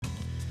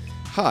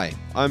Hi,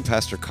 I'm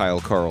Pastor Kyle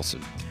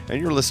Carlson,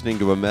 and you're listening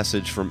to a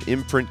message from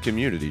Imprint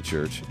Community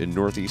Church in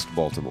Northeast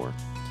Baltimore.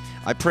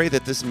 I pray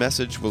that this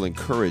message will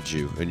encourage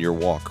you in your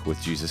walk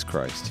with Jesus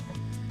Christ.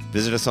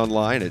 Visit us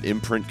online at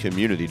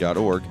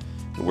imprintcommunity.org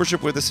and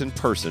worship with us in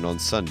person on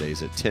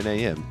Sundays at 10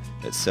 a.m.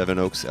 at Seven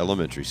Oaks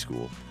Elementary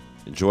School.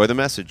 Enjoy the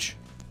message.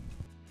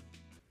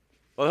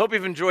 Well, I hope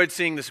you've enjoyed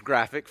seeing this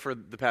graphic for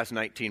the past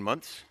 19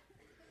 months.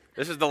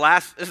 This is the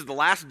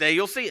last day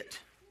you'll see it,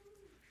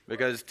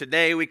 because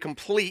today we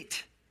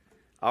complete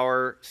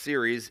our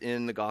series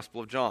in the Gospel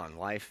of John,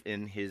 Life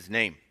in His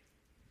Name.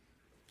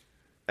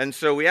 And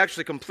so we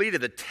actually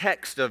completed the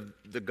text of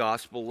the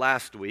Gospel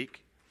last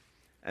week,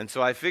 and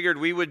so I figured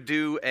we would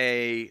do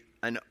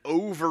an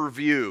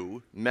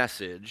overview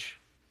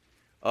message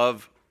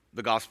of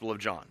the Gospel of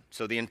John.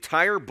 So the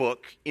entire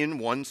book in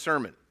one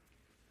sermon.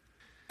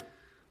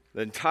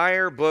 The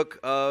entire book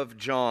of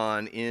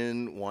John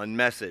in one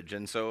message.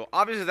 And so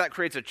obviously that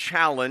creates a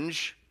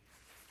challenge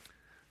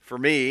for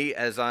me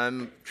as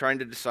I'm trying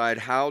to decide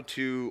how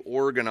to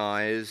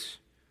organize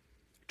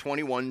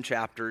 21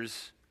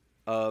 chapters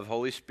of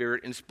Holy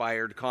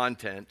Spirit-inspired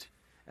content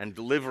and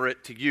deliver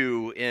it to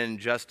you in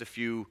just a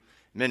few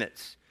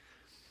minutes.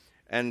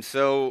 And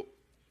so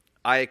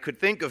I could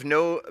think of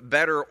no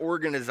better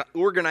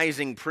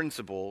organizing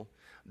principle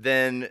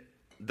than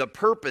the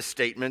purpose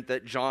statement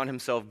that John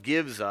himself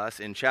gives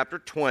us in chapter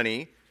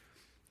 20,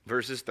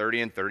 verses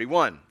 30 and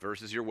 31,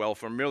 verses you're well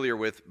familiar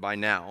with by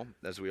now,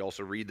 as we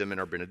also read them in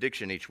our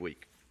benediction each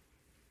week.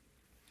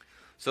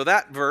 So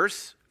that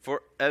verse,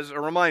 as a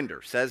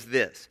reminder, says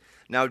this: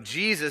 "Now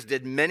Jesus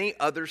did many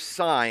other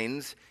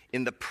signs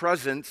in the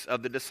presence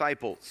of the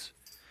disciples,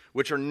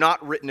 which are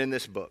not written in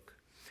this book.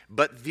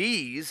 But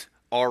these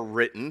are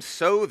written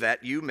so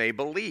that you may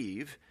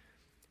believe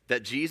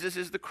that Jesus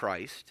is the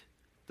Christ,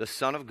 the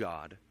Son of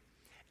God,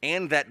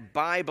 and that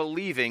by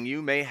believing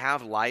you may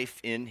have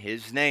life in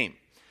His name."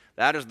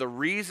 That is the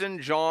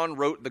reason John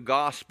wrote the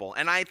gospel.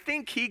 And I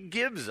think he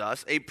gives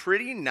us a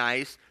pretty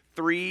nice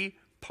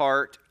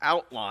three-part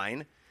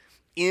outline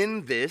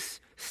in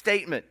this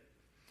statement.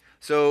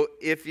 So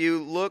if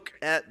you look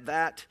at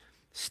that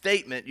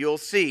statement, you'll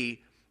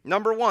see,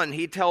 number one,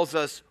 he tells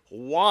us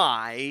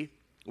why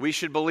we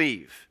should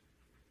believe.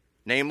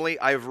 Namely,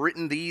 I've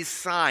written these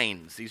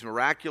signs, these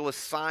miraculous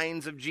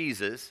signs of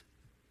Jesus,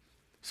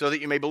 so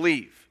that you may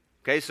believe.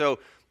 Okay, so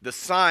the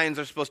signs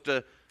are supposed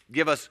to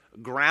give us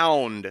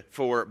ground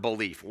for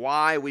belief,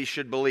 why we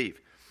should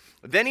believe.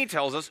 Then he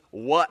tells us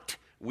what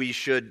we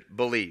should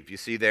believe. You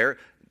see there,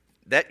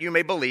 that you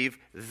may believe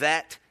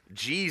that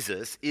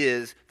Jesus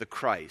is the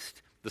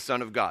Christ, the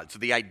Son of God. So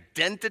the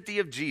identity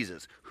of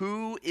Jesus,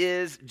 who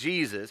is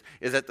Jesus,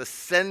 is at the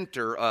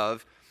center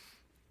of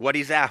what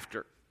he's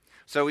after.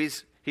 So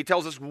he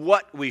tells us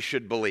what we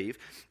should believe,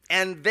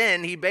 and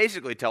then he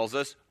basically tells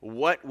us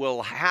what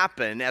will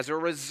happen as a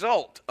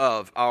result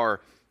of our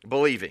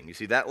believing. You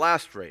see that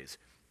last phrase,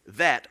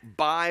 that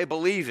by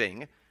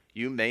believing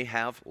you may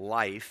have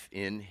life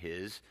in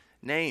His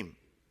name.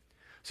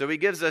 So he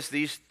gives us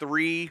these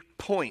 3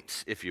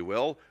 points, if you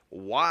will.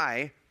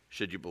 Why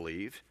should you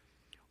believe?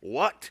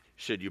 What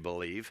should you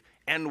believe?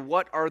 And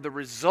what are the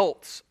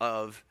results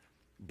of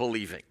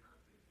believing?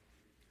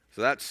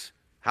 So that's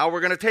how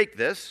we're going to take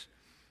this,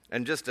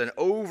 and just an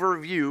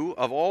overview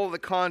of all of the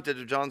content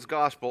of John's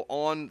Gospel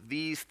on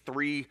these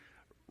 3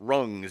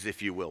 rungs,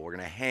 if you will. We're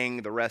going to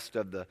hang the rest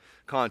of the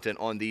content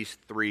on these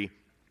 3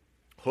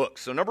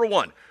 hooks. So number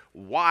 1,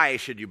 why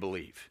should you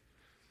believe?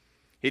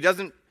 He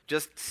doesn't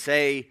just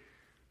say,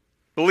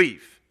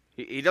 believe.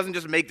 He doesn't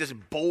just make this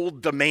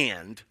bold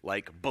demand,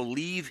 like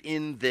believe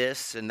in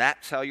this and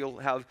that's how you'll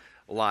have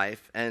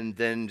life, and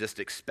then just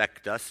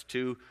expect us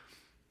to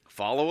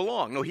follow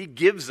along. No, he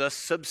gives us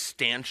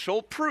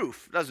substantial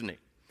proof, doesn't he?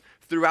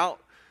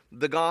 Throughout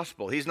the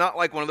gospel. He's not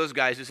like one of those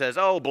guys who says,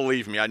 oh,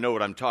 believe me, I know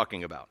what I'm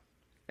talking about.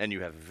 And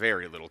you have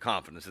very little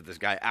confidence that this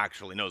guy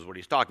actually knows what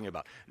he's talking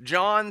about.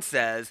 John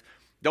says,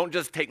 don't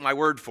just take my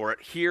word for it.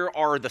 Here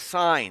are the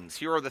signs.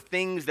 Here are the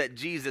things that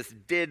Jesus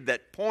did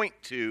that point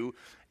to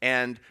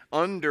and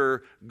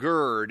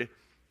undergird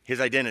his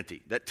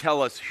identity, that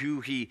tell us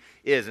who he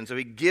is. And so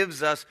he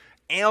gives us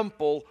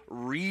ample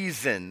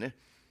reason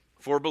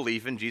for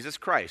belief in Jesus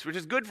Christ, which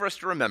is good for us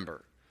to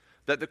remember,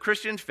 that the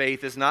Christian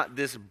faith is not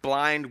this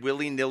blind,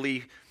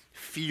 willy-nilly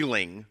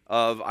feeling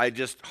of, I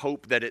just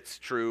hope that it's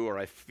true or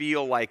I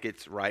feel like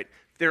it's right.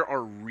 There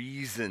are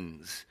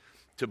reasons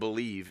to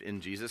believe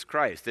in Jesus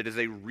Christ. It is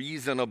a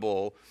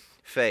reasonable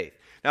faith.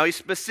 Now, he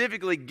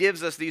specifically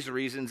gives us these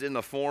reasons in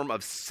the form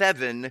of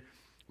 7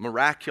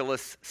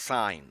 miraculous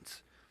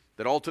signs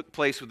that all took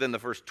place within the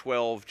first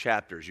 12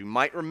 chapters. You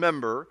might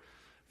remember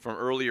from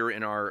earlier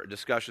in our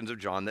discussions of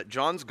John that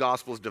John's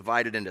gospel is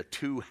divided into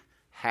 2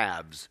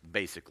 halves,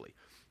 basically.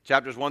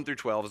 Chapters 1 through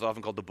 12 is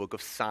often called the book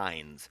of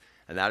signs,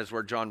 and that is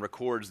where John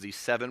records these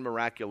 7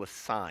 miraculous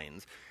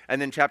signs. And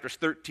then chapters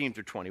 13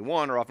 through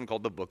 21 are often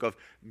called the book of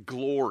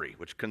glory,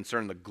 which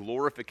concern the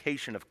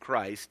glorification of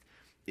Christ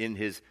in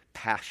his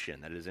passion,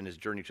 that is, in his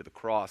journey to the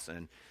cross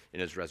and in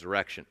his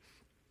resurrection.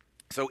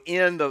 So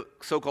in the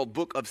so-called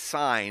book of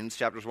signs,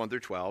 chapters 1 through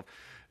 12,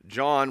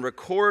 John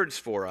records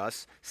for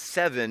us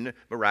 7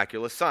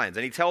 miraculous signs.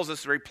 And he tells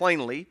us very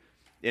plainly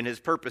in his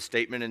purpose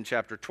statement in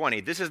chapter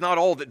 20, this is not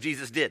all that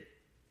Jesus did.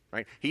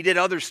 Right? He did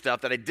other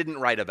stuff that I didn't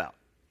write about.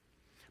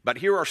 But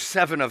here are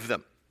 7 of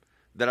them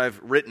that I've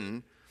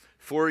written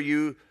for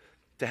you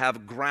to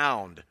have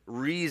ground,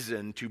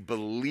 reason to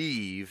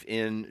believe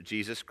in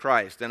Jesus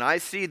Christ. And I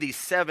see these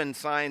 7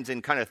 signs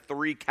in kind of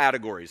 3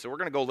 categories. So we're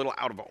going to go a little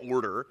out of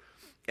order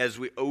as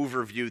we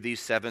overview these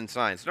 7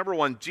 signs. Number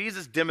 1,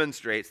 Jesus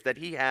demonstrates that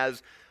he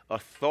has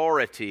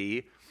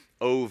authority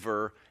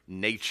over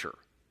nature.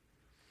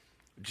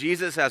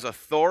 Jesus has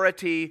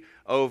authority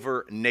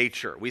over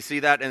nature. We see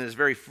that in his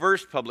very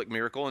first public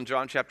miracle in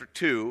John chapter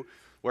 2,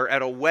 where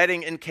at a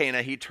wedding in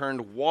Cana, he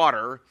turned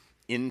water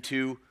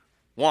into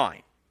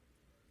wine.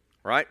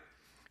 Right?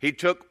 He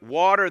took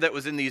water that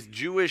was in these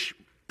Jewish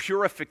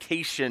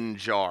purification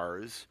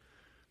jars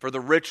for the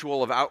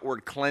ritual of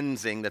outward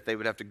cleansing that they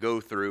would have to go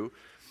through.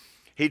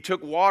 He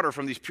took water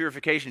from these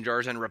purification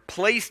jars and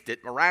replaced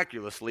it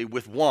miraculously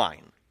with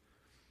wine,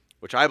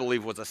 which I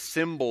believe was a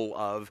symbol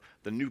of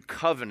the new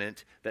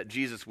covenant that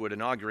Jesus would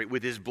inaugurate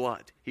with his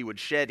blood. He would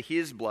shed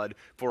his blood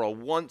for a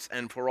once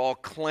and for all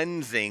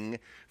cleansing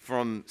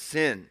from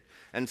sin.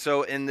 And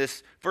so in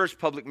this first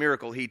public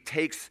miracle, he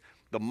takes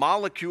the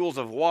molecules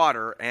of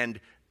water and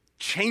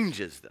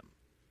changes them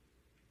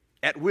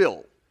at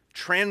will,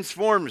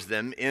 transforms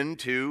them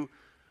into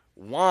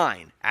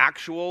wine,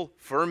 actual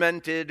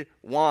fermented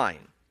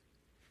wine.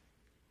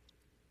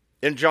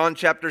 In John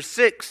chapter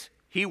 6,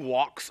 he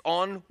walks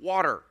on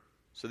water.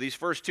 So these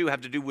first 2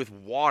 have to do with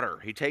water.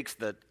 He takes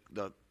the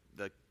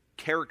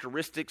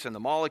characteristics and the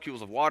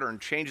molecules of water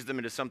and changes them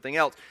into something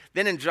else.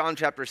 Then in John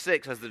chapter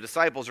 6, as the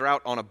disciples are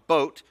out on a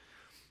boat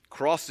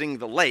crossing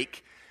the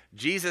lake,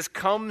 Jesus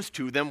comes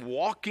to them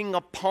walking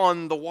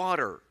upon the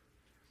water.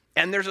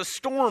 And there's a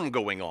storm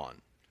going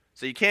on.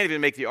 So you can't even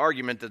make the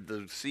argument that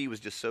the sea was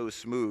just so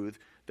smooth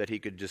that he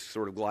could just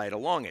sort of glide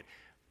along it.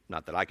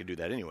 Not that I could do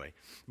that anyway.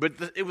 But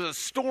it was a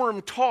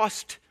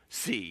storm-tossed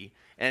sea,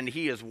 and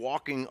he is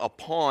walking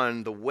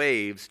upon the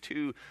waves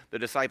to the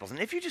disciples. And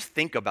if you just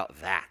think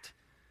about that,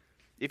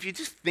 if you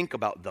just think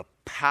about the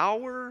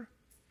power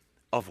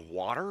of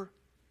water,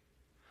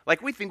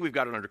 like we think we've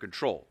got it under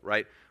control,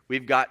 right?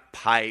 We've got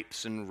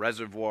pipes and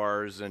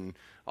reservoirs and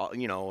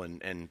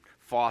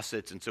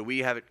faucets, and so we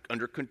have it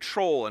under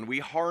control, and we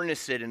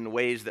harness it in the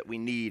ways that we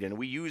need, and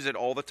we use it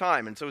all the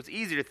time. And so it's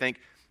easy to think,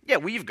 yeah,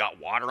 we've got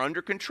water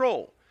under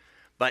control.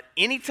 But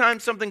anytime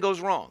something goes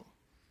wrong,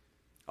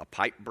 a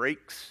pipe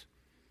breaks,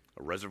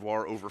 a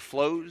reservoir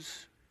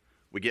overflows,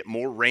 we get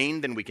more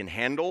rain than we can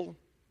handle.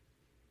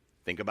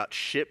 Think about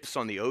ships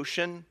on the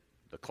ocean,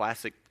 the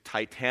classic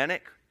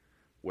Titanic,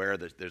 where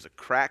there's a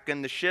crack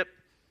in the ship.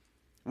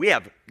 We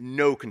have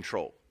no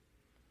control.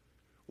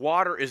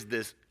 Water is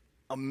this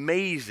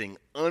amazing,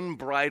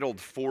 unbridled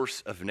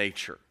force of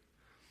nature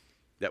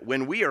that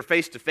when we are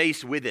face to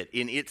face with it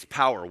in its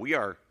power, we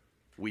are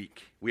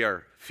weak, we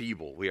are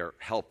feeble, we are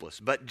helpless.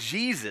 But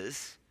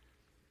Jesus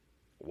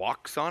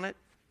walks on it,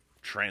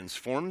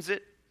 transforms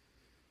it.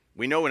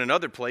 We know in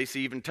another place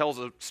he even tells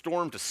a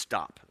storm to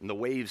stop and the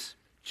waves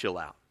chill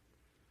out.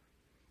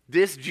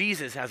 This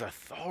Jesus has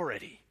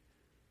authority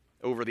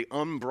over the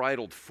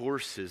unbridled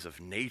forces of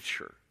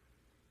nature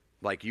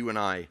like you and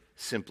I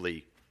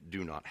simply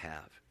do not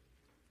have.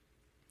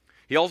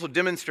 He also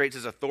demonstrates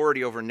his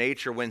authority over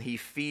nature when he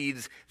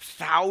feeds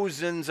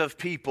thousands of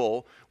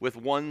people with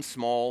one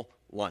small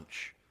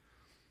lunch.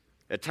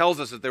 It tells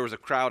us that there was a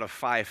crowd of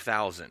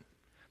 5,000.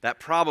 That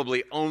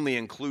probably only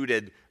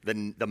included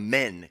the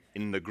men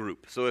in the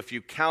group. So if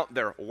you count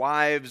their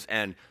wives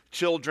and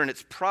children,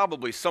 it's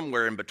probably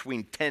somewhere in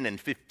between 10 and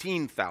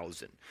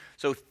 15,000.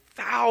 So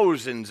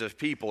thousands of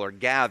people are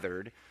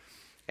gathered,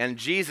 and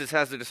Jesus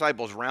has the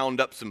disciples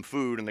round up some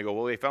food, and they go,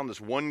 well, they found this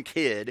one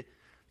kid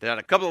that had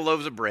a couple of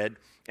loaves of bread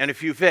and a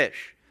few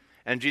fish.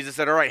 And Jesus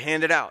said, all right,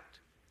 hand it out.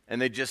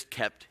 And they just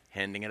kept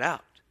handing it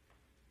out.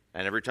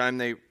 And every time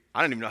I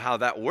don't even know how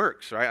that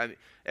works, right?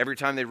 Every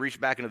time they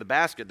reached back into the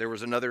basket, there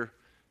was another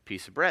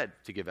piece of bread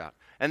to give out.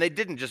 And they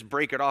didn't just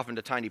break it off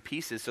into tiny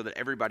pieces so that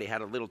everybody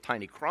had a little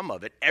tiny crumb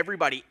of it.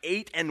 Everybody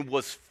ate and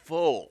was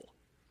full.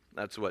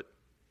 That's what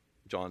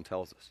John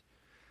tells us.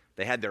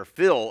 They had their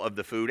fill of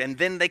the food, and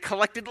then they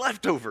collected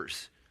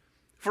leftovers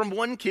from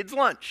one kid's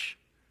lunch.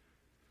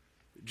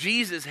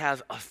 Jesus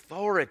has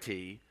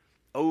authority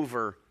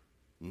over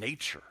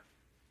nature,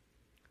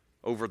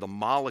 over the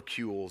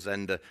molecules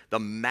and the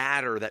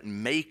matter that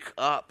make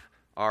up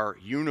our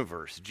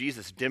universe.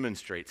 Jesus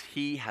demonstrates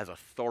he has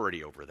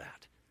authority over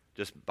that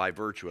just by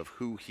virtue of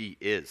who he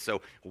is.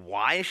 So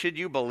why should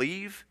you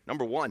believe?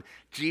 Number one,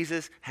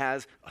 Jesus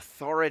has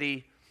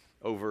authority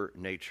over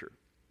nature.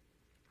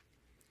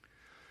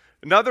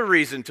 Another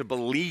reason to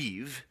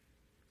believe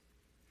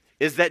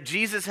is that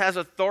Jesus has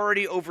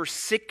authority over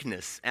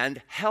sickness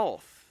and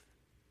health.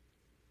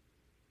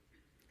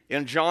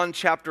 In John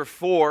chapter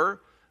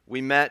 4,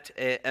 we met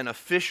a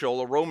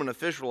Roman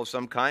official of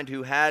some kind,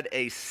 who had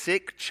a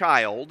sick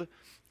child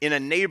in a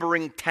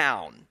neighboring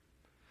town.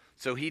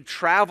 So he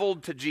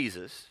traveled to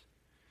Jesus,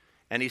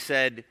 and he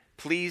said,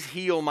 please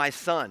heal my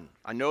son.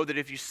 I know that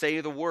if you say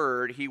the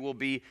word, he will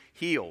be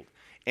healed.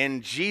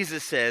 And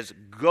Jesus says,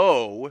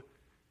 go,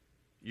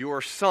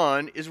 your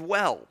son is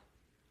well.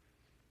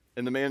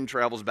 And the man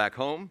travels back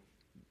home,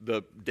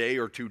 the day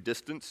or two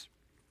distance,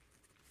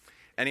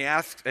 and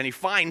he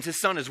finds his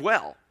son as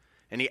well.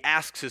 And he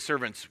asks his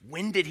servants,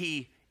 when did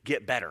he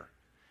get better?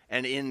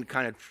 And in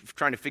kind of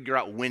trying to figure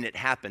out when it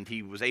happened,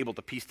 he was able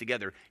to piece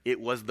together, it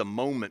was the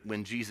moment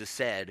when Jesus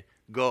said,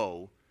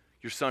 go,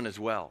 your son is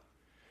well.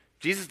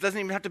 Jesus doesn't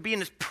even have to be in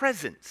his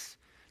presence.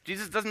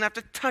 Jesus doesn't have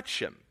to touch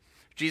him.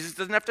 Jesus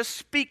doesn't have to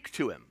speak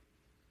to him.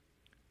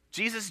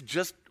 Jesus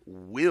just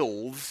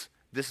wills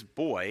this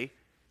boy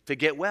to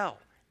get well,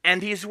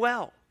 and he's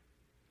well.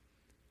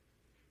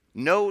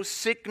 No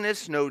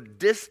sickness, no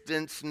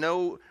distance,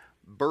 no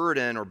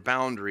burden or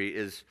boundary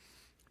is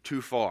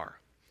too far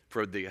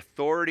for the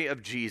authority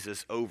of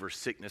Jesus over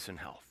sickness and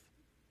health.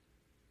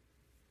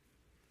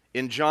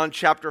 In John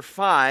chapter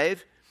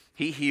 5,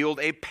 he healed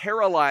a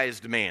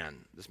paralyzed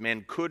man. This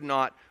man could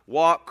not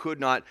walk, could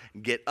not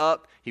get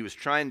up. He was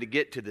trying to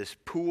get to this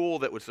pool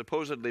that would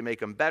supposedly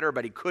make him better,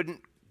 but he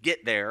couldn't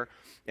get there.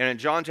 And in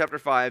John chapter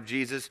 5,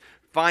 Jesus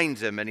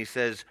finds him and he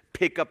says,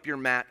 pick up your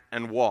mat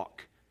and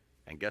walk.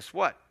 And guess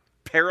what?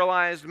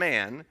 Paralyzed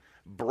man,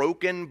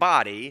 broken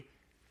body,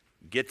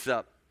 gets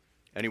up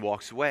and he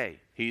walks away.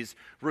 He's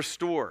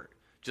restored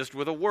just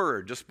with a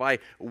word, just by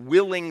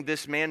willing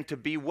this man to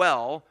be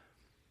well.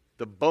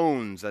 The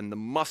bones and the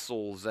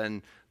muscles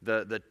and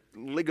the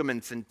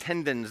ligaments and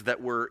tendons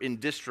that were in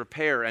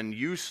disrepair and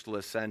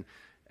useless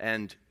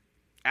and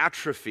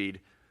atrophied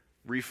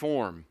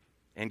reform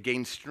and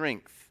gain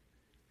strength,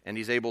 and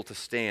he's able to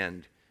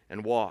stand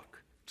and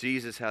walk.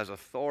 Jesus has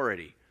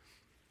authority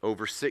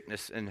over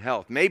sickness and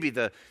health. Maybe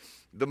the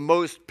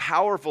most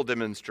powerful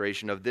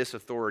demonstration of this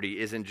authority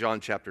is in John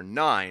chapter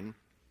 9,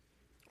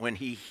 when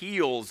he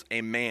heals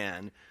a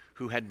man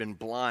who had been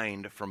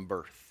blind from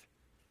birth.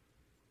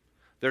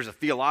 There's a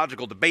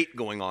theological debate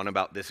going on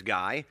about this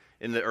guy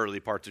in the early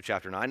parts of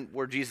chapter 9,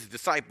 where Jesus'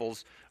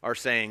 disciples are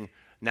saying,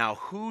 now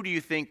who do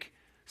you think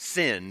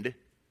sinned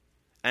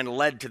and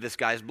led to this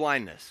guy's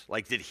blindness?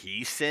 Like, did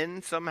he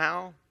sin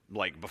somehow,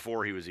 like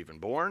before he was even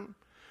born?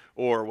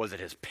 Or was it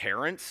his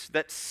parents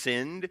that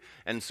sinned,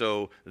 and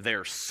so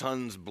their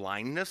son's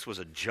blindness was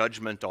a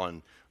judgment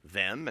on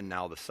them, and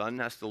now the son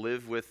has to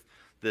live with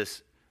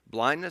this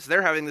blindness?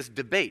 They're having this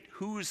debate.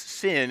 Whose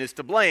sin is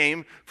to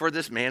blame for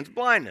this man's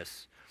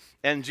blindness?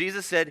 And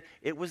Jesus said,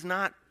 it was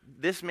not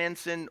this man's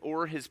sin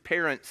or his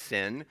parents'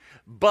 sin,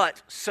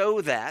 but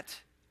so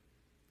that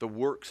the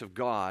works of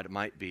God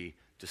might be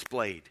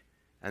displayed.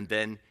 And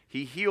then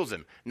he heals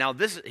him. Now,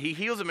 he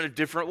heals him in a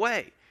different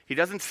way. He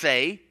doesn't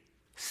say,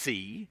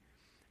 see,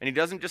 and he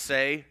doesn't just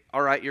say,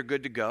 all right, you're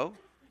good to go.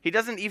 He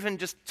doesn't even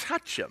just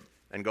touch him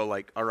and go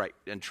like, all right,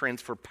 and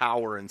transfer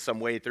power in some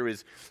way through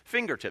his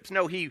fingertips.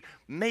 No, he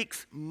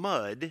makes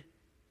mud.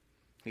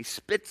 He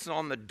spits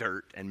on the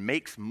dirt and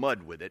makes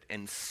mud with it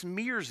and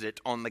smears it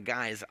on the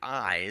guy's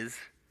eyes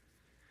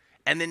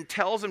and then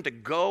tells him to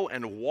go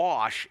and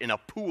wash in a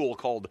pool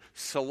called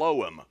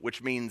Siloam,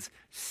 which means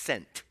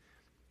sent.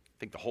 I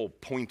think the whole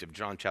point of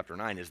John chapter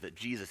 9 is that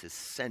Jesus is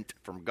sent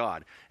from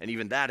God, and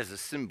even that is a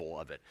symbol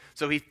of it.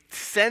 So he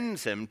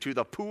sends him to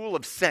the pool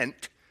of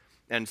scent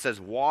and says,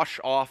 wash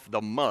off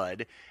the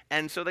mud.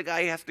 And so the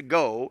guy has to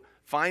go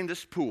find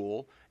this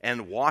pool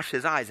and wash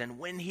his eyes. And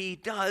when he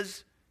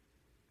does,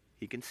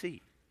 he can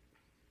see.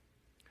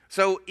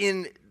 So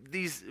in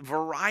these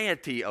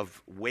variety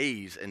of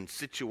ways and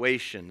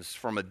situations,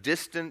 from a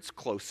distance,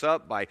 close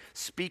up, by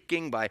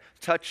speaking, by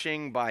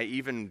touching, by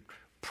even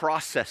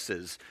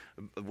processes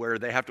where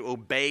they have to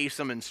obey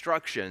some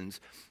instructions,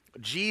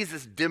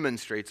 Jesus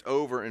demonstrates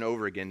over and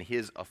over again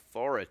his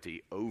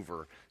authority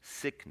over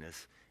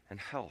sickness and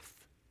health.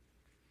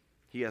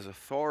 He has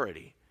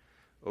authority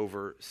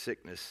over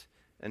sickness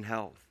and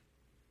health.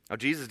 Now,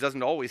 Jesus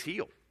doesn't always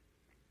heal.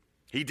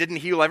 He didn't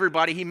heal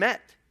everybody he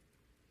met.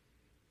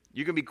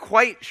 You can be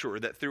quite sure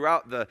that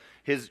throughout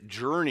his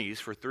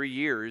journeys for 3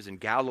 years in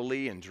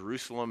Galilee and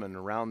Jerusalem and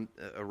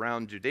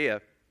around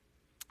Judea,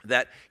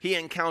 that he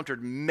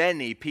encountered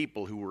many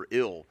people who were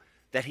ill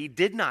that he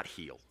did not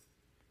heal.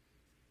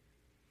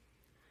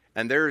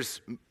 And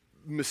there's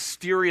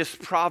mysterious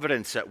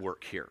providence at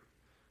work here,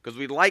 because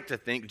we'd like to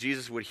think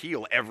Jesus would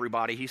heal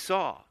everybody he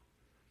saw,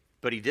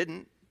 but he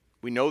didn't.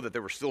 We know that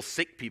there were still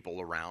sick people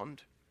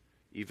around,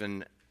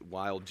 even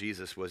while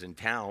Jesus was in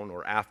town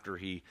or after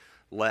he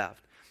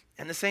left.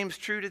 And the same is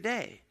true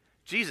today.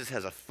 Jesus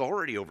has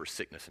authority over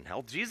sickness and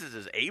health. Jesus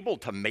is able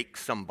to make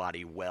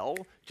somebody well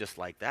just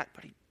like that,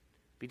 but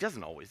he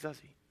doesn't always, does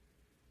he?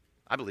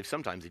 I believe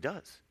sometimes he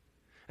does.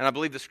 And I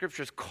believe the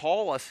scriptures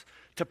call us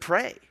to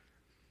pray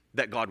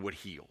that God would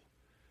heal.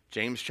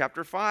 James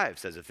chapter 5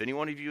 says, if any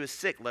one of you is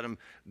sick, let him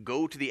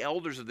go to the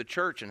elders of the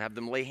church and have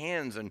them lay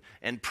hands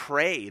and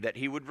pray that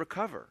he would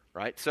recover,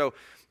 right? So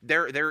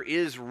there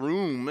is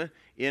room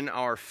in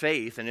our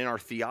faith and in our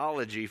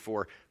theology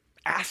for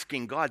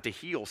asking God to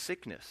heal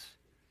sickness.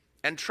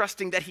 and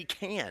trusting that he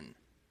can.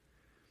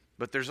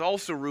 But there's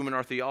also room in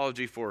our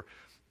theology for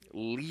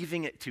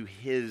leaving it to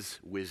his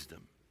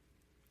wisdom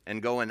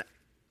and going,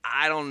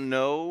 I don't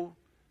know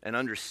and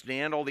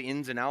understand all the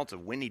ins and outs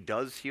of when he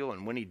does heal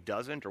and when he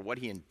doesn't, or what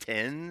he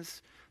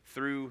intends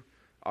through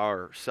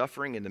our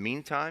suffering in the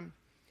meantime.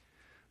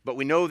 But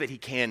we know that he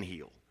can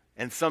heal,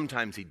 and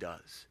sometimes he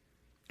does.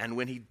 And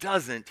when he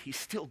doesn't, he's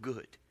still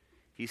good.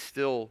 He's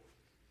still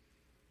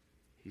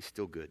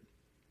good.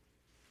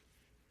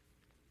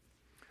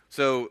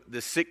 So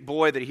this sick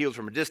boy that he heals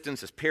from a distance,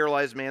 this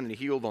paralyzed man that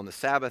he healed on the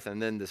Sabbath,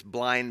 and then this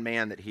blind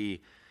man that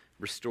he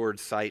restored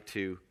sight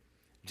to,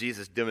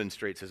 Jesus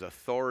demonstrates his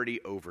authority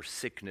over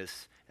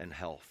sickness and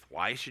health.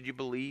 Why should you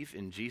believe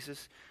in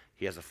Jesus?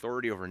 He has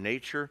authority over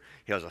nature.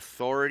 He has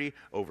authority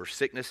over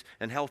sickness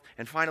and health.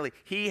 And finally,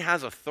 he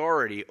has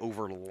authority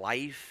over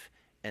life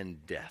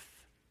and death.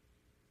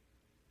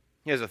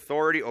 He has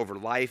authority over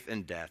life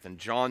and death. And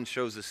John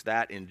shows us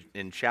that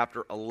in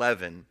chapter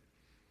 11,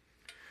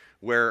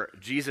 where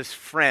Jesus'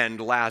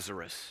 friend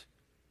Lazarus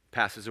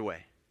passes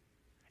away.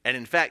 And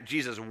in fact,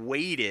 Jesus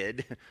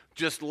waited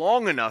just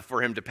long enough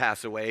for him to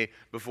pass away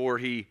before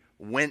he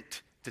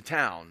went to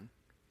town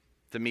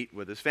to meet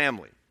with his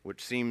family,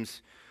 which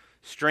seems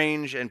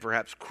strange and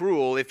perhaps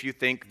cruel if you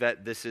think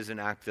that this is an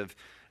act of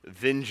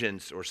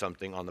vengeance or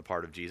something on the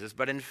part of Jesus.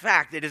 But in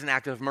fact, it is an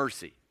act of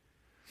mercy,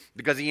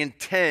 because he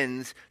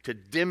intends to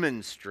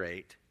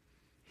demonstrate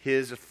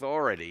his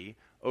authority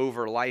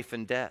over life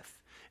and death,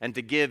 and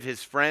to give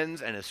his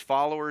friends and his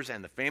followers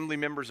and the family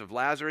members of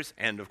Lazarus,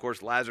 and of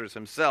course Lazarus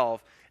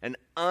himself, an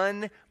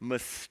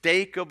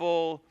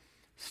unmistakable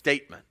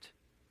statement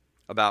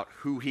about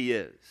who he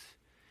is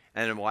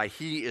and why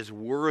he is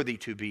worthy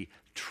to be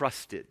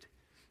trusted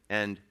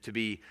and to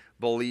be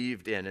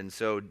believed in. And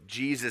so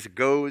Jesus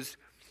goes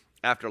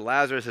after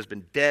Lazarus has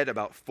been dead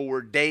about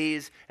 4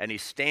 days, and he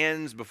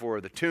stands before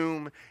the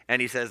tomb,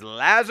 and he says,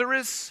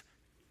 Lazarus,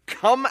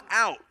 come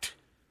out.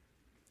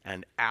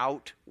 And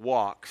out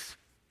walks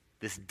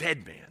this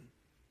dead man,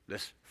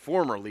 this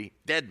formerly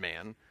dead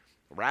man,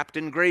 wrapped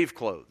in grave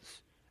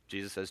clothes.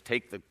 Jesus says,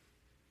 take the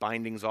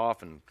bindings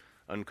off and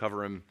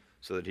uncover him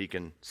so that he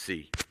can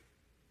see.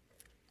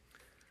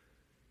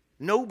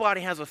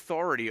 Nobody has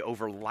authority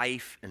over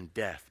life and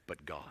death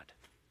but God.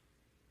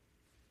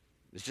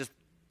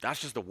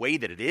 That's just the way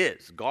that it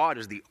is. God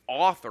is the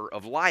author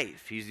of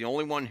life. He's the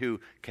only one who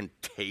can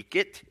take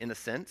it, in a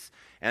sense,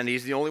 and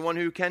he's the only one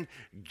who can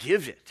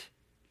give it.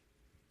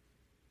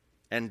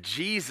 And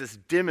Jesus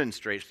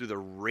demonstrates through the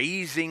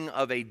raising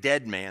of a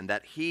dead man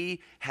that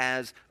he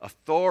has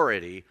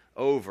authority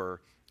over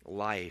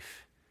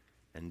life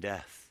and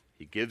death.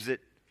 He gives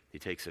it, he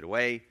takes it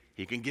away,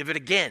 he can give it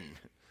again.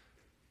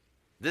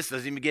 This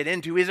doesn't even get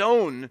into his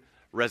own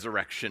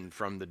resurrection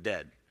from the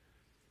dead.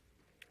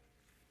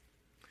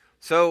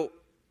 So,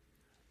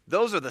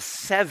 those are the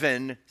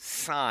 7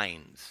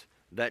 signs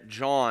that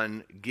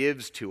John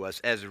gives to us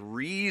as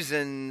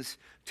reasons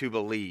to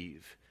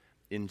believe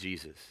in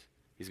Jesus.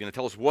 He's going to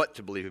tell us what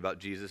to believe about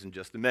Jesus in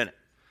just a minute.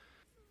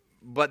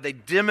 But they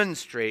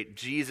demonstrate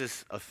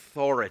Jesus'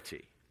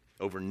 authority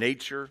over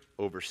nature,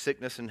 over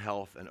sickness and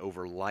health, and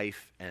over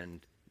life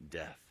and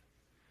death.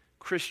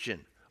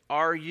 Christian,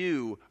 are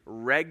you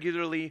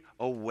regularly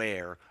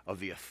aware of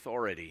the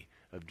authority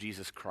of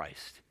Jesus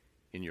Christ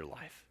in your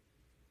life?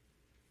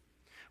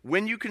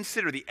 When you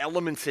consider the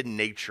elements in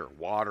nature,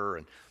 water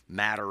and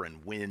matter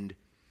and wind,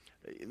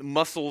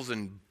 muscles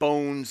and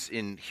bones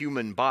in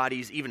human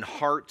bodies, even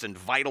hearts and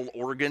vital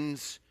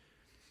organs,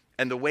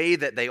 and the way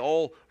that they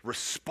all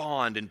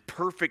respond in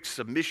perfect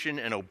submission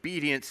and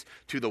obedience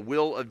to the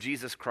will of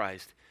Jesus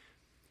Christ,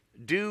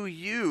 do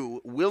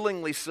you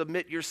willingly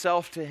submit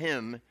yourself to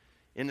him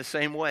in the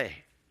same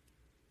way?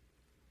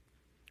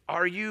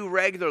 Are you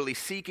regularly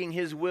seeking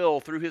his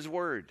will through his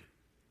word?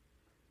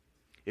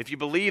 If you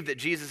believe that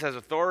Jesus has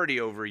authority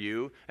over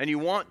you and you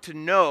want to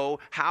know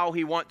how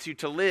he wants you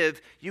to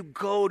live, you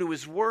go to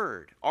his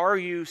word. Are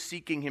you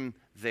seeking him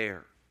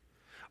there?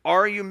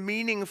 Are you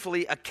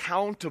meaningfully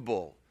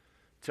accountable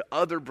to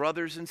other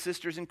brothers and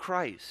sisters in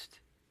Christ?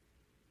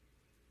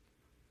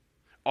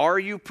 Are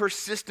you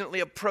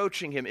persistently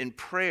approaching him in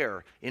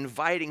prayer,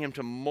 inviting him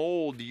to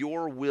mold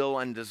your will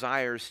and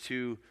desires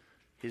to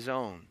his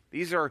own?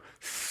 These are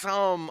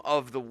some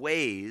of the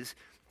ways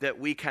that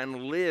we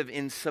can live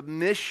in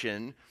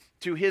submission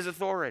to his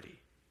authority.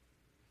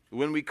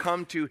 When we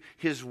come to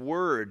his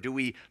word, do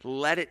we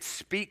let it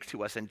speak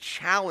to us and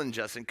challenge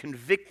us and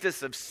convict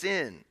us of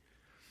sin?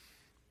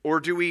 Or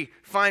do we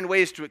find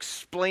ways to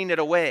explain it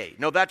away?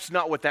 No, that's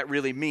not what that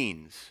really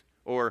means.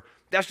 Or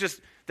that's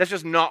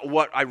just not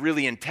what I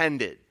really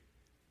intended.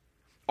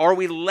 Are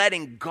we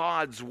letting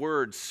God's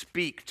word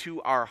speak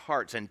to our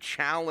hearts and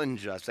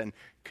challenge us and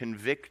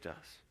convict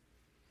us?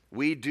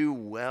 We do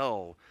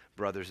well,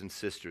 brothers and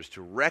sisters,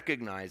 to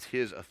recognize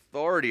his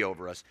authority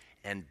over us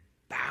and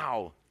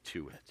bow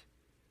to it,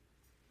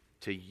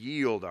 to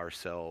yield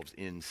ourselves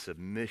in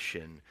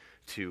submission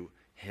to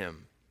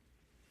him.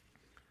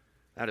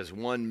 That is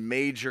one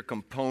major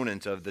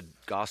component of the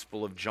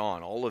Gospel of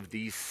John. All of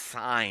these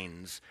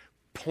signs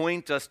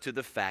point us to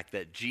the fact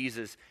that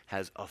Jesus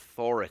has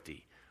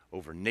authority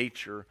over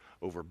nature,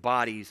 over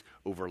bodies,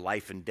 over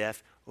life and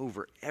death,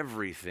 over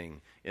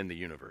everything in the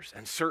universe,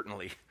 and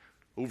certainly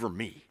over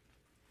me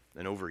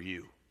and over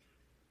you.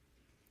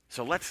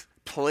 So let's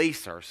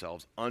place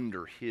ourselves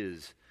under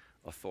his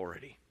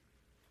authority.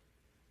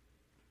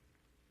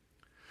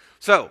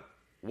 So,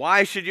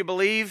 why should you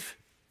believe?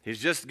 He's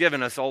just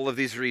given us all of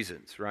these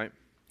reasons, right?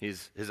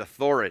 His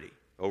authority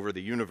over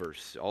the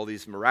universe, all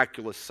these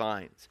miraculous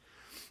signs.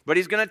 But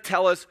he's going to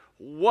tell us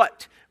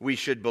what we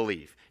should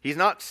believe. He's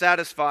not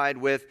satisfied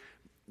with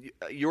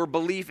your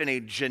belief in a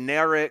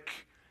generic,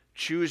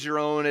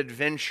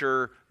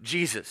 choose-your-own-adventure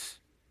Jesus.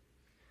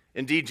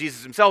 Indeed,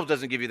 Jesus himself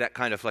doesn't give you that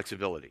kind of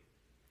flexibility.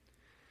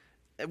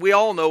 We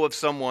all know of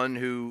someone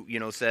who,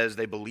 says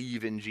they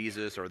believe in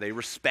Jesus or they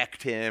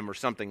respect him or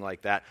something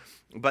like that.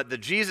 But the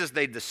Jesus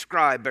they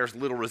describe bears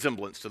little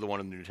resemblance to the one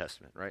in the New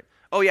Testament, right?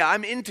 Oh yeah,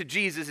 I'm into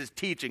Jesus'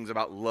 teachings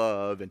about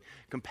love and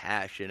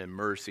compassion and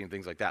mercy and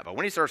things like that. But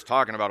when he starts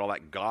talking about all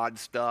that God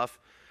stuff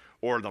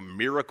or the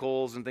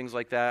miracles and things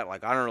like that, I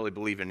don't really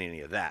believe in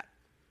any of that.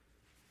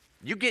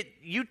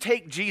 You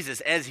take Jesus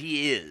as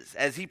he is,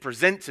 as he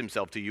presents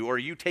himself to you, or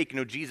you take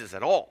no Jesus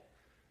at all.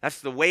 That's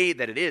the way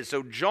that it is.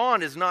 So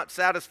John is not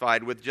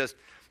satisfied with just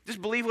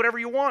believe whatever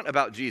you want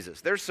about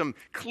Jesus. There's some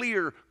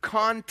clear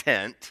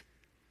content.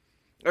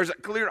 There's a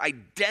clear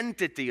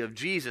identity of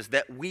Jesus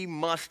that we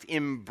must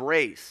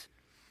embrace.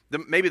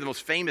 Maybe the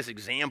most famous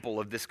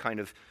example of this kind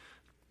of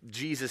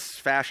Jesus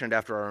fashioned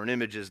after our own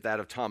image is that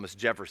of Thomas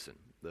Jefferson,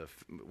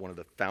 one of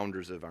the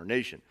founders of our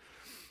nation,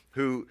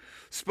 who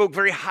spoke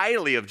very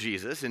highly of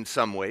Jesus in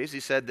some ways.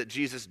 He said that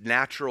Jesus'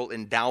 natural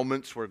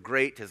endowments were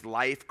great, his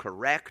life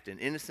correct and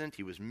innocent.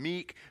 He was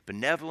meek,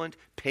 benevolent,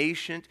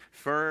 patient,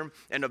 firm,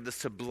 and of the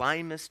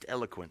sublimest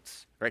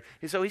eloquence. Right?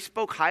 And so he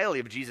spoke highly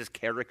of Jesus'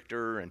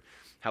 character and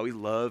how he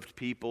loved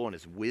people and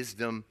his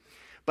wisdom.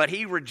 But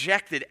he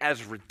rejected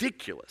as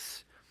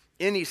ridiculous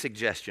any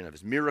suggestion of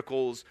his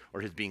miracles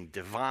or his being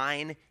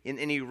divine in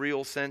any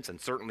real sense,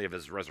 and certainly of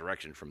his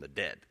resurrection from the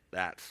dead.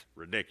 That's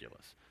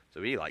ridiculous.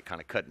 So he kind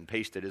of cut and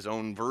pasted his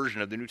own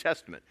version of the New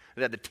Testament.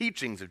 It had the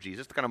teachings of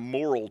Jesus, the kind of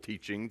moral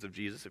teachings of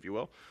Jesus, if you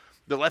will,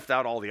 that left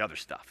out all the other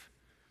stuff.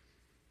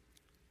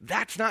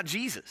 That's not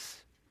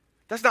Jesus.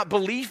 That's not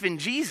belief in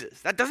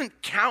Jesus. That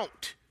doesn't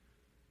count,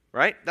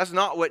 right? That's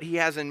not what he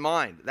has in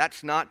mind.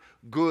 That's not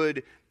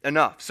good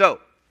enough. So,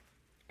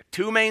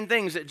 two main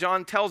things that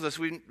John tells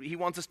us he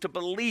wants us to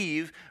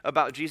believe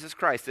about Jesus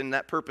Christ in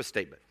that purpose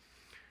statement.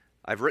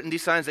 I've written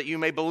these signs that you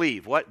may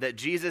believe. What? That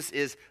Jesus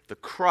is the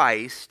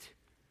Christ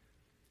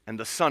and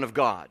the Son of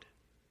God.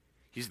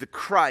 He's the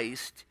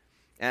Christ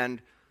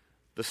and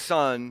the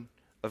Son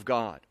of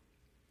God.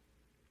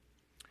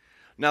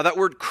 Now that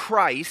word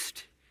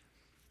Christ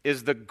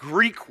is the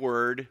Greek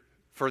word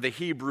for the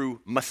Hebrew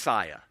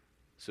Messiah.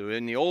 So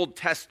in the Old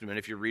Testament,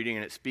 if you're reading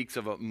and it speaks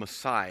of a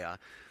Messiah,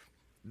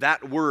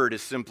 that word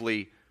is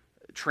simply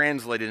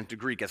translated into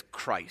Greek as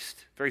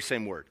Christ. Very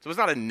same word. So it's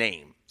not a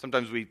name.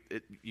 Sometimes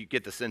you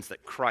get the sense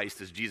that Christ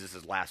is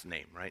Jesus' last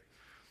name, right?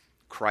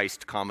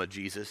 Christ,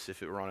 Jesus,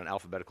 if it were on an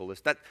alphabetical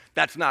list.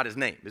 That's not his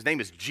name. His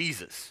name is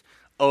Jesus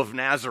of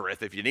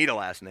Nazareth, if you need a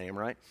last name,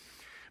 right?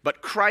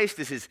 But Christ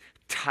is his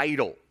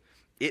title.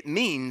 It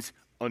means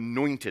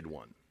anointed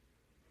one.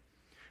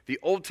 The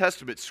Old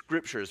Testament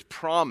scriptures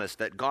promised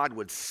that God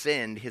would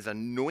send his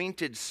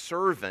anointed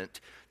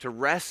servant to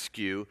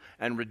rescue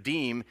and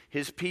redeem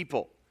his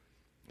people.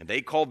 And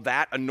they called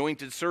that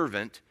anointed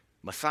servant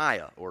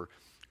Messiah or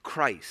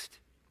Christ.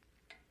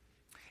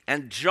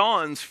 And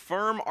John's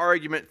firm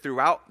argument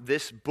throughout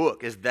this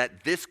book is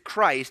that this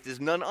Christ is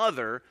none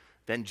other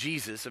than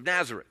Jesus of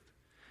Nazareth.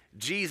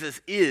 Jesus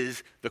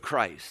is the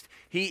Christ.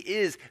 He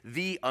is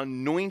the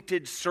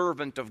anointed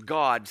servant of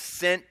God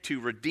sent to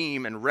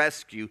redeem and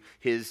rescue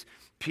his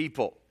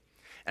people.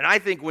 And I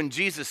think when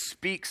Jesus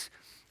speaks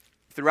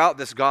throughout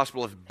this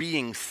gospel of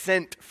being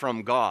sent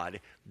from God,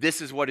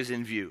 this is what is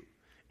in view.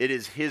 It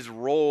is his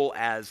role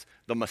as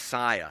the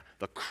Messiah,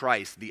 the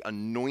Christ, the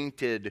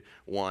anointed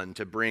one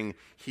to bring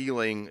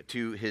healing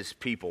to his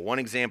people. One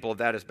example of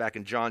that is back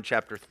in John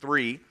chapter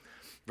 3,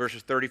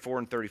 verses 34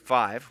 and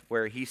 35,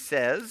 where he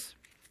says,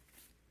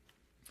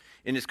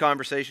 in his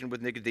conversation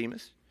with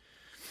Nicodemus,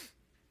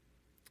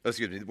 this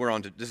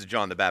is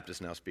John the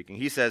Baptist now speaking.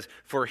 He says,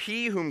 "For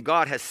he whom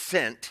God has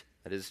sent,"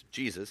 that is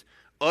Jesus,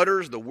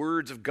 "utters the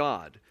words of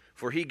God,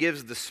 for he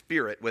gives the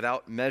Spirit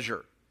without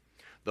measure.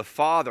 The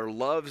Father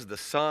loves the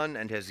Son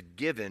and has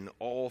given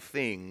all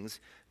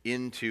things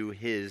into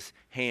his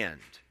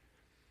hand."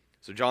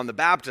 So John the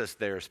Baptist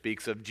there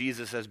speaks of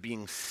Jesus as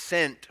being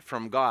sent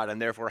from God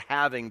and therefore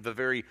having the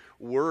very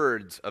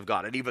words of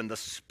God and even the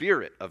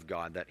Spirit of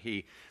God that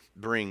he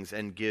brings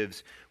and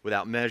gives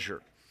without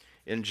measure.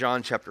 In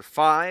John chapter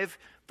 5,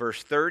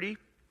 verse 30,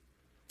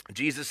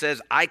 Jesus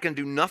says, "I can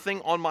do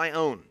nothing on my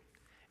own.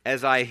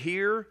 As I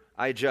hear,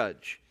 I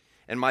judge.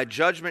 And my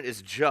judgment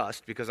is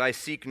just because I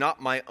seek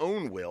not my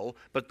own will,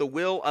 but the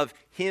will of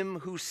him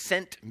who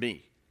sent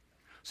me."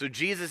 So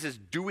Jesus is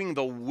doing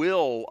the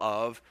will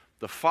of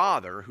the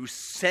Father who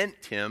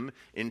sent him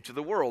into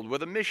the world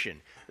with a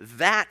mission.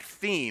 That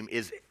theme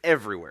is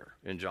everywhere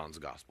in John's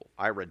gospel.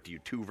 I read to you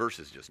 2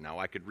 verses just now.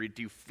 I could read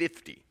to you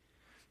 50.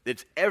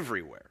 It's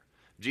everywhere.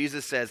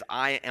 Jesus says,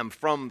 I am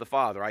from the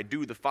Father. I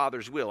do the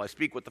Father's will. I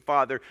speak what the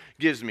Father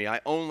gives me. I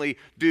only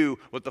do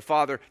what the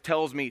Father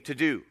tells me to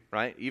do,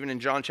 right? Even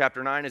in John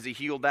chapter 9, as he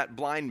healed that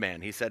blind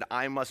man, he said,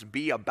 I must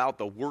be about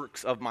the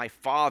works of my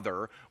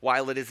Father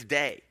while it is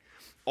day.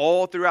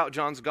 All throughout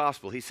John's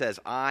gospel, he says,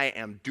 I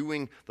am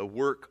doing the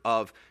work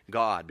of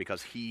God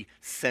because he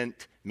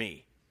sent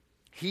me.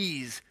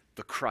 He's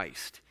the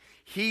Christ.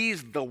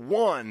 He's the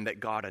one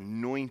that God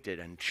anointed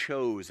and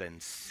chose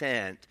and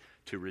sent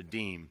to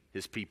redeem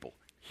his people.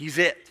 He's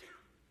it.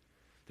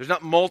 There's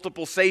not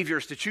multiple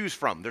saviors to choose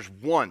from. There's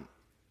one.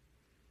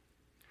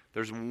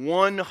 There's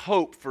one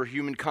hope for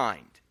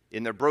humankind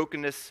in their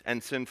brokenness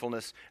and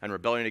sinfulness and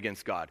rebellion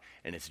against God,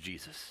 and it's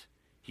Jesus.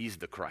 He's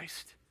the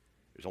Christ.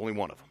 There's only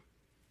one of them.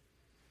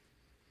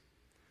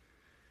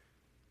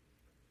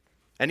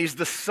 And he's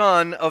the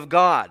Son of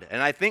God.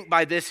 And I think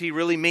by this he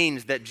really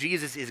means that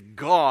Jesus is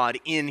God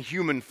in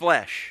human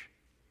flesh.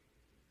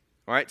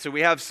 All right, so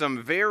we have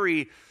some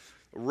very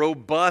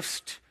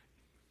robust,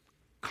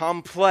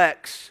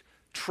 complex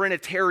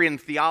Trinitarian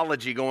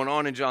theology going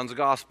on in John's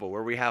gospel,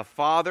 where we have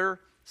Father,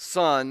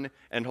 Son,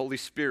 and Holy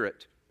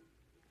Spirit,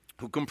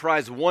 who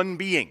comprise one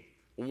being,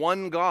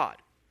 one God.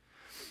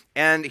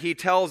 And he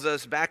tells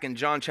us back in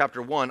John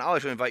chapter 1, I'll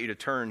actually invite you to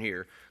turn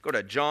here. Go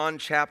to John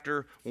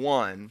chapter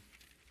 1,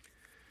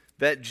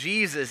 that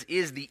Jesus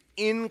is the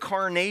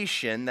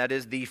incarnation, that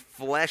is the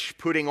flesh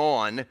putting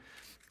on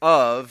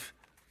of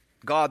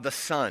God the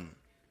Son,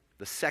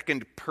 the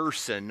second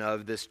person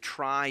of this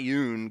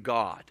triune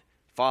God,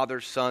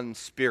 Father, Son,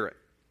 Spirit.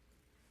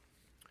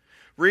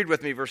 Read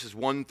with me verses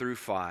 1 through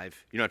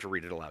 5. You don't have to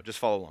read it aloud. Just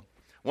follow along.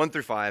 1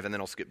 through 5, and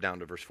then I'll skip down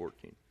to verse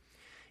 14.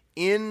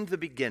 In the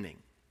beginning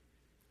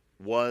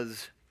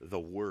was the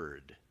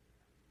Word,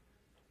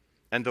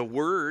 and the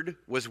Word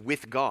was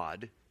with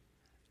God,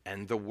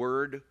 and the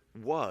Word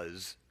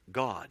was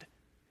God.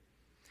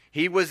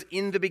 He was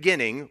in the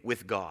beginning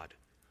with God.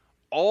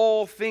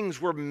 All things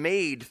were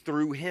made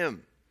through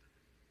him,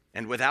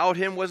 and without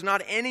him was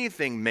not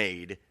anything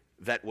made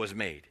that was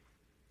made.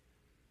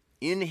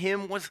 In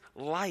him was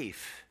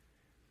life,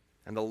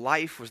 and the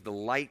life was the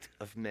light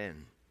of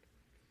men.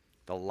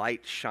 The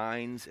light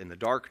shines in the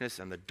darkness,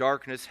 and the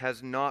darkness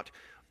has not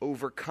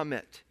overcome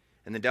it.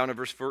 And then down to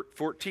verse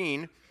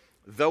 14,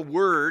 the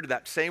Word,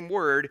 that same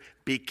Word,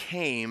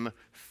 became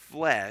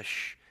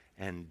flesh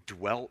and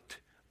dwelt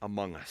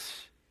among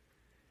us.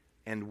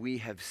 And we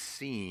have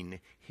seen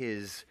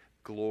his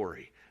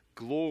glory.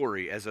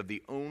 Glory as of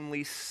the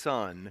only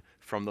Son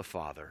from the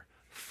Father,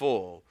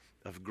 full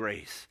of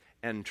grace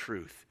and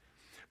truth.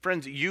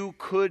 Friends, you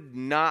could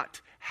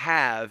not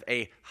have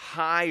a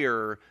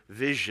higher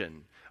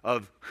vision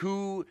of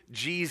who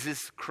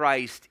Jesus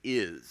Christ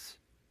is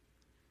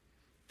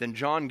than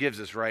John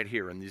gives us right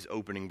here in these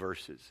opening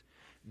verses.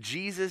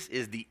 Jesus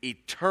is the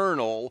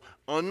eternal,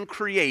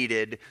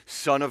 uncreated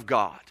Son of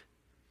God,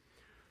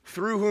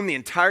 through whom the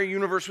entire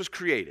universe was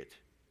created,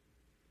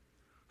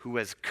 who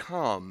has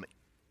come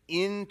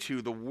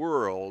into the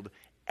world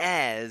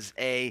as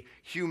a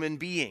human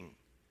being.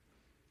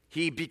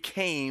 He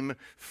became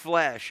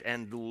flesh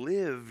and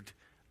lived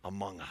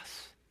among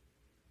us.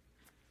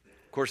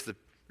 Of course,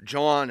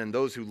 John and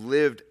those who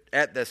lived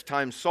at this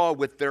time saw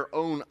with their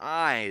own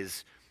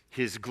eyes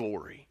his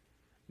glory.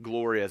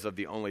 Glory as of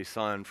the only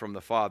Son from the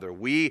Father.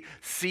 We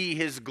see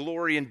his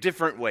glory in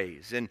different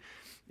ways, in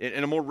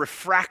a more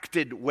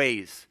refracted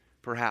ways,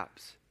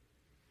 perhaps,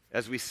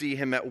 as we see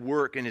him at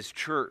work in his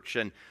church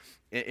and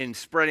in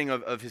spreading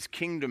of his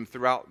kingdom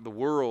throughout the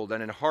world,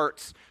 and in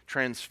hearts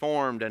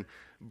transformed and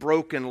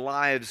broken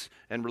lives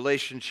and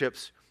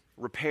relationships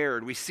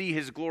repaired. We see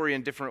his glory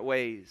in different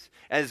ways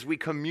as we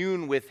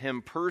commune with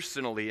him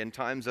personally in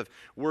times of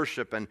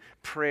worship and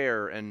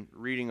prayer and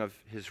reading of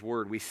his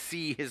word. We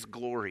see his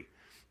glory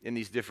in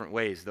these different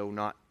ways, though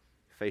not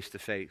face to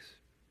face.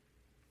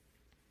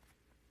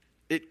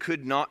 It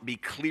could not be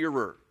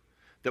clearer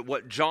that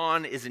what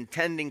John is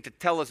intending to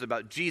tell us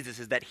about Jesus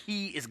is that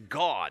he is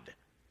God.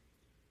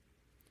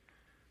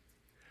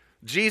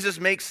 Jesus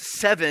makes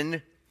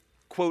 7,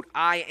 quote,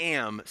 I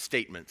am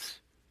statements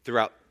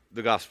throughout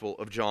the Gospel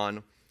of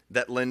John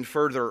that lend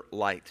further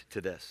light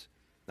to this.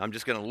 I'm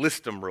just going to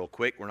list them real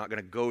quick. We're not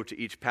going to go to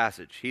each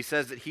passage. He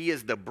says that he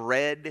is the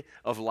bread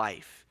of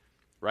life.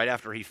 Right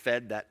after he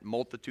fed that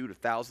multitude of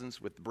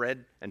thousands with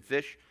bread and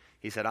fish,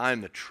 he said, I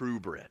am the true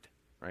bread.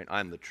 Right? I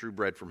am the true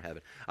bread from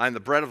heaven. I am the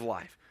bread of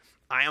life.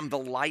 I am the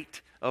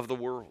light of the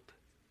world.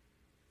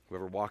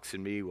 Whoever walks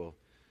in me will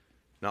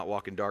not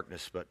walk in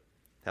darkness, but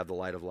have the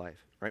light of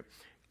life. Right?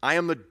 I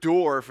am the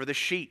door for the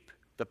sheep.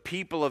 The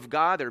people of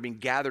God that are being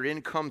gathered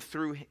in come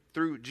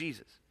through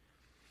Jesus.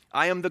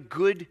 I am the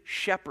good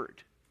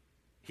shepherd.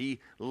 He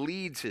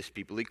leads his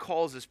people. He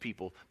calls his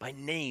people by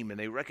name, and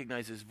they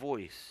recognize his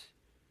voice.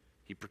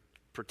 He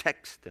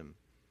protects them.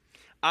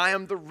 I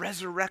am the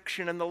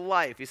resurrection and the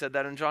life. He said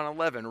that in John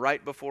 11,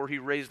 right before he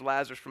raised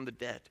Lazarus from the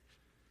dead.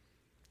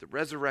 the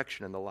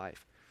resurrection and the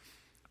life.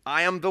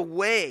 I am the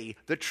way,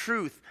 the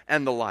truth,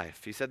 and the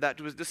life. He said that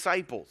to his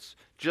disciples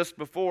just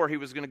before he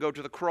was going to go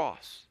to the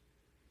cross.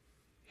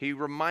 He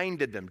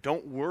reminded them,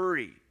 don't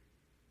worry.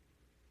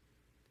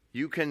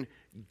 You can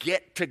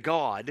get to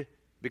God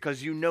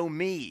because you know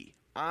me.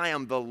 I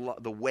am the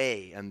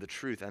way and the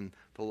truth and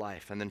the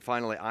life. And then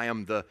finally, I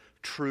am the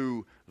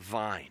true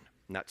vine.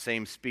 In that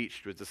same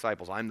speech to his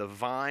disciples, I'm the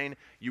vine,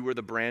 you are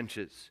the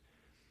branches.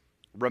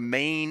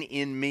 Remain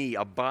in me,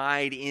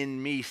 abide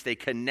in me, stay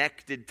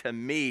connected to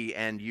me,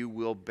 and you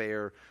will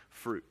bear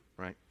fruit,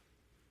 right?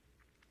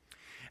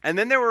 And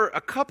then there were a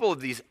couple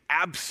of these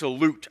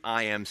absolute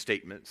I am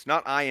statements.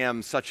 Not I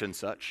am such and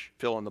such,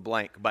 fill in the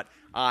blank, but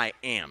I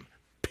am,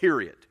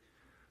 period.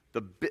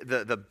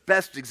 The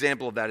best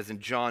example of that is in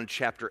John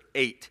chapter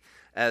 8,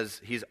 as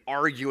he's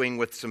arguing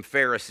with some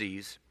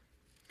Pharisees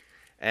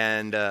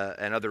and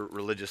other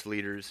religious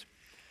leaders,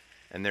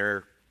 and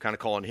they're kind of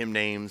calling him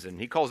names, and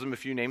he calls them a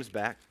few names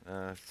back.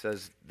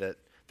 Says that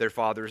their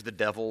father is the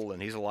devil,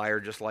 and he's a liar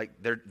just like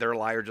they're a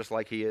liar just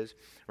like he is.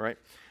 Right?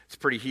 It's a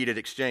pretty heated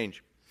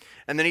exchange.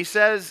 And then he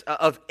says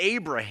of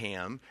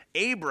Abraham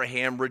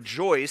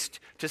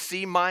rejoiced to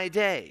see my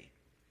day.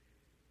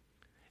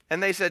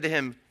 And they said to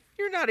him,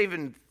 you're not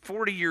even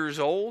 40 years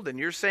old, and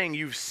you're saying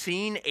you've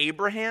seen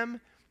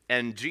Abraham?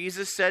 And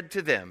Jesus said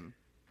to them,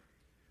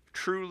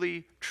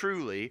 truly,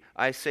 truly,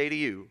 I say to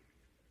you,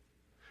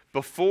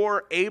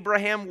 before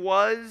Abraham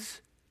was,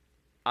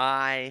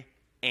 I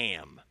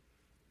am.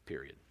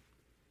 Period.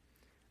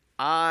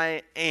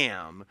 I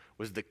am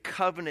was the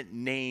covenant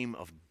name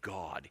of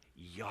God,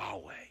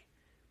 Yahweh.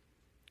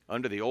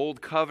 Under the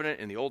Old Covenant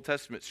in the Old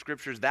Testament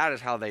Scriptures, that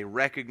is how they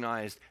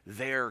recognized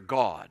their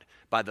God,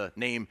 by the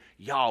name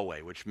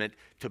Yahweh, which meant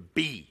to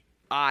be.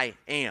 I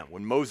am.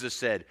 When Moses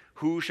said,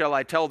 who shall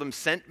I tell them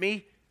sent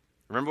me?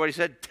 Remember what he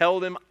said?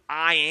 Tell them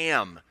I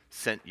am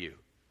sent you.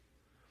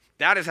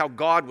 That is how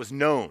God was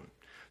known.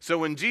 So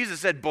when Jesus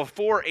said,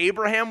 before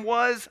Abraham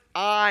was,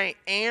 I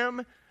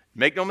am,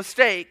 make no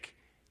mistake,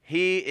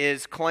 he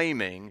is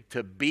claiming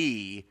to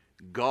be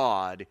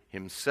God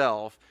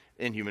himself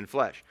in human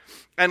flesh.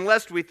 And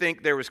lest we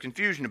think there was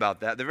confusion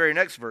about that, the very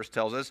next verse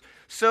tells us,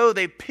 so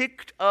they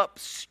picked up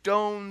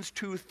stones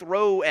to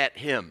throw at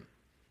him.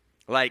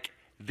 Like,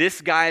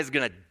 this guy is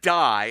going to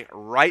die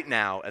right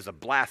now as a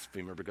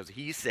blasphemer because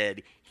he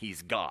said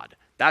he's God.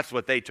 That's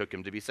what they took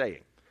him to be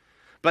saying.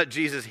 But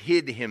Jesus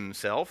hid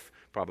himself,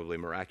 probably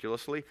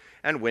miraculously,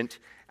 and went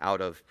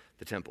out of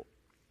the temple.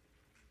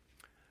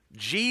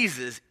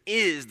 Jesus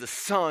is the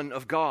Son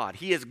of God.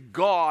 He is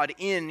God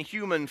in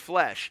human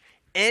flesh.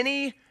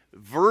 Any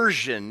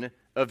version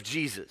of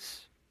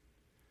Jesus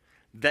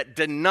that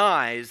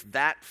denies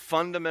that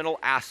fundamental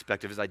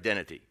aspect of his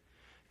identity.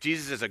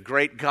 Jesus is a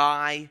great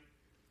guy,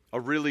 a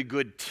really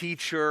good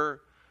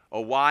teacher,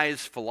 a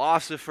wise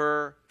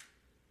philosopher,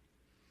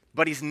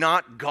 but he's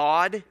not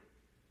God,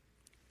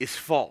 is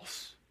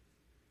false.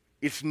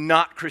 It's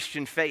not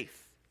Christian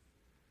faith.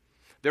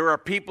 There are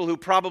people who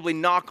probably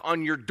knock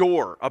on your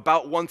door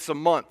about once a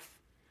month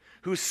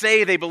who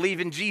say they believe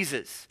in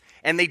Jesus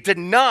and they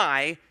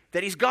deny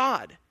that he's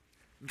God.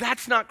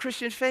 That's not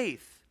Christian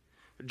faith.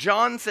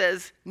 John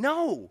says,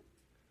 no,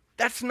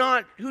 that's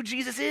not who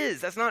Jesus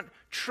is. That's not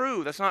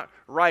true. That's not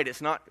right.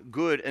 It's not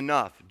good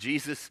enough.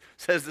 Jesus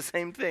says the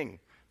same thing.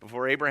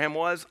 Before Abraham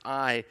was,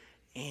 I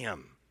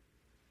am.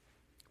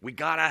 We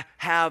got to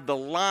have the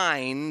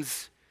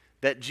lines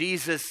that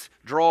Jesus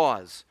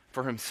draws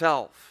for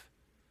himself.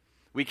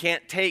 We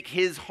can't take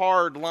his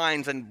hard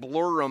lines and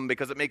blur them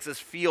because it makes us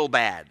feel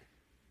bad.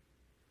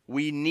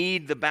 We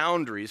need the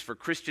boundaries for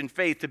Christian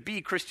faith to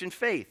be Christian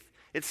faith.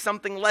 It's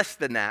something less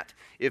than that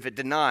if it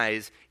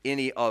denies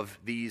any of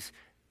these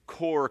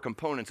core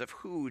components of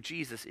who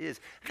Jesus is.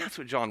 And that's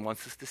what John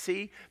wants us to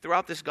see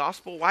throughout this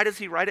gospel. Why does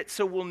he write it?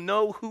 So we'll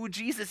know who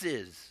Jesus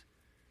is.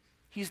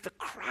 He's the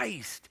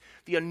Christ,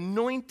 the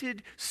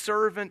anointed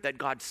servant that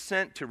God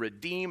sent to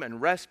redeem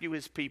and rescue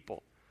his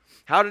people.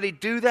 How did he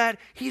do that?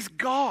 He's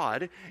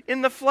God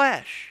in the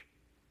flesh.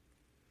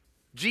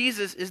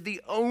 Jesus is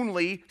the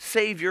only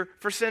Savior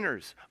for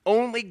sinners.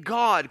 Only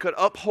God could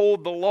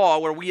uphold the law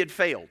where we had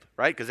failed,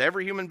 right? Because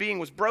every human being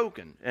was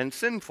broken and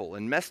sinful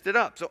and messed it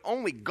up. So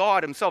only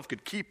God himself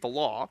could keep the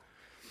law.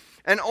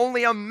 And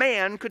only a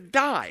man could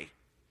die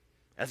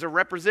as a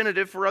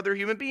representative for other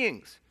human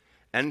beings.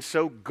 And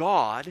so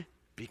God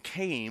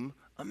became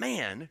a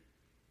man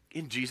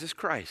in Jesus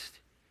Christ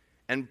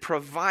and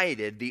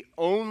provided the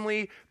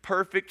only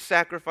perfect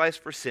sacrifice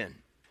for sin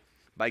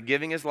by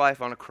giving his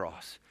life on a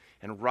cross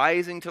and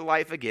rising to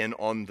life again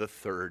on the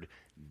third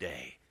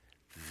day.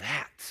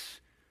 That's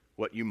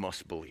what you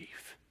must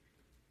believe.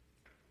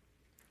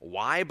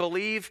 Why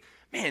believe?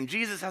 Man,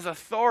 Jesus has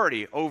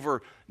authority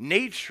over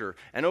nature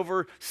and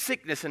over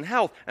sickness and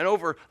health and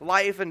over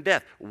life and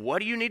death. What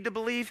do you need to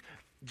believe?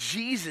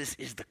 Jesus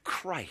is the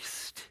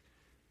Christ,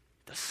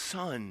 the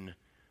Son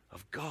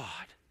of God.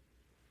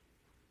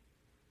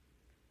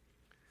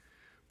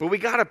 But we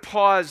got to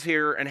pause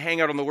here and hang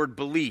out on the word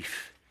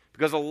belief,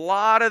 because a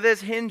lot of this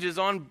hinges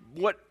on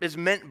what is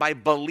meant by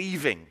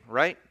believing,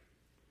 right?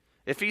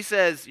 If he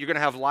says you're going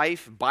to have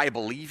life by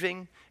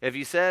believing, if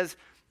he says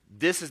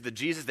this is the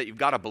Jesus that you've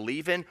got to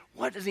believe in,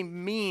 what does he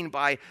mean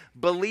by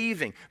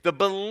believing? The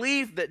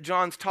belief that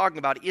John's talking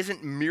about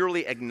isn't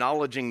merely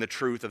acknowledging the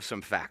truth of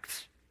some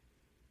facts.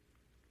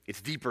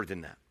 It's deeper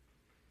than that.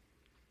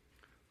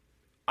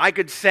 I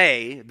could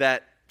say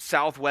that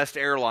Southwest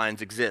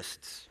Airlines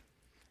exists,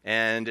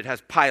 and it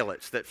has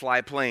pilots that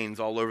fly planes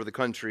all over the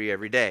country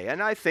every day,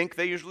 and I think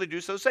they usually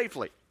do so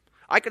safely.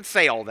 I could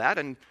say all that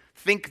and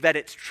think that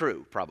it's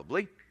true,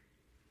 probably.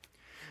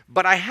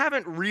 But I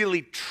haven't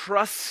really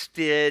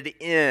trusted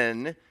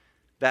in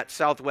that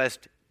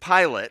Southwest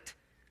pilot,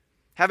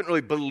 haven't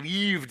really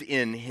believed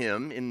in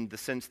him in the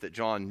sense that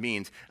John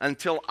means,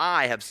 until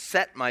I have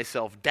set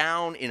myself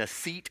down in a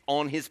seat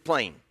on his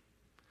plane.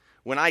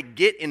 When I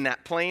get in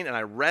that plane and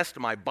I rest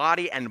my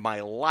body and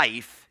my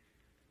life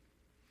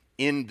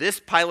in this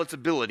pilot's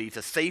ability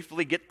to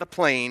safely get the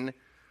plane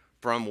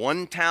from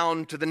one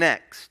town to the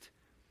next,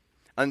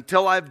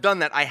 until I've done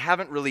that, I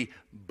haven't really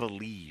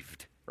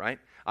believed, right?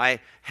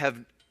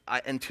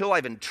 Until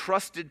I've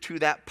entrusted to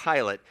that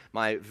pilot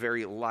my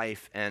very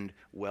life and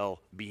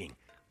well-being.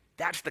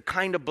 That's the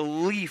kind of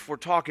belief we're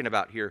talking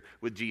about here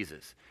with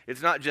Jesus.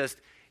 It's not just,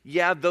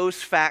 yeah,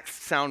 those facts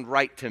sound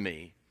right to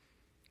me.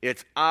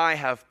 It's I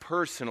have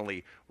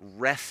personally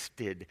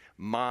rested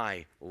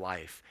my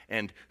life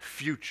and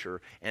future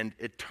and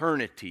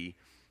eternity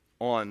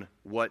on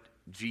what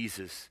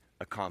Jesus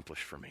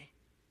accomplished for me.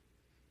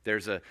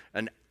 There's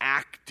an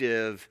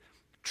active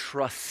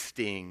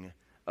trusting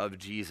of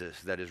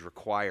Jesus that is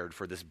required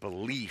for this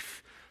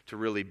belief to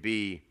really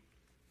be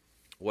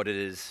what it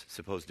is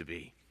supposed to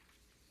be.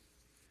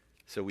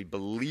 So we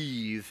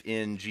believe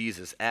in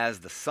Jesus as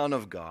the Son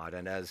of God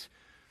and as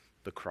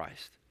the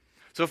Christ.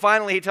 So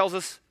finally, he tells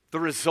us the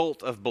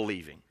result of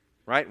believing,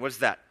 right? What's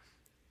that?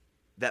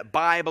 That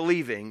by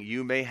believing,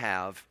 you may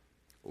have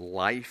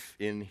life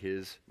in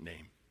his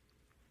name.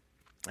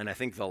 And I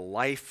think the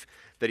life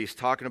that he's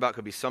talking about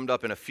could be summed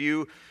up in a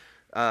few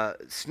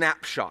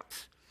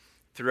snapshots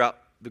throughout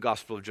the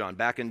Gospel of John.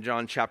 Back in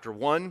John chapter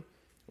 1,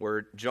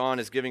 where John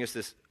is giving us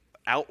this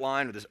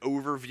outline or this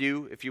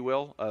overview, if you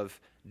will, of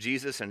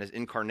Jesus and his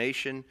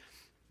incarnation,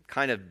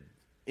 kind of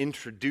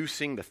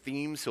introducing the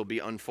themes he'll be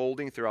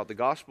unfolding throughout the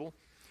gospel.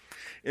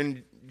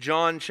 In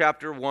John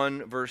chapter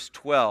 1, verse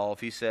 12,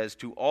 he says,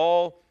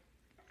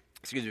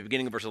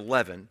 beginning of verse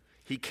 11,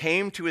 he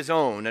came to his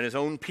own, and his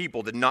own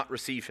people did not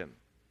receive him.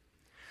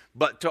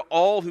 But to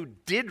all who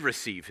did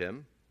receive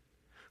him,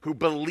 who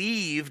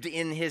believed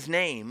in his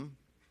name,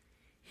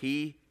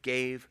 he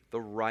gave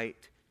the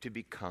right to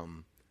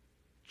become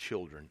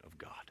children of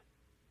God.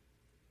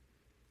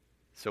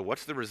 So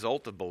what's the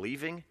result of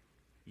believing?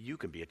 You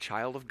can be a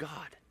child of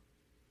God.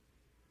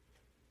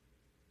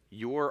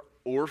 Your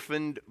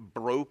orphaned,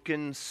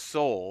 broken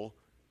soul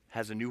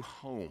has a new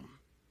home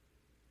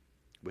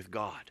with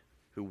God,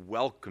 who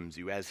welcomes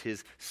you as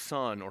his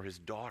son or his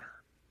daughter,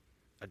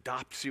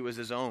 adopts you as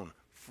his own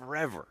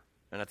forever,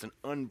 and that's an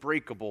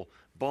unbreakable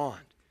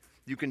bond.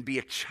 You can be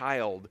a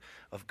child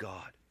of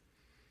God.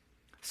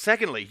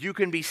 Secondly, you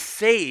can be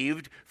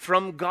saved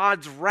from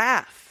God's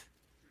wrath.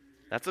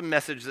 That's a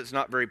message that's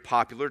not very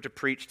popular to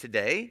preach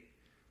today.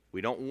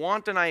 We don't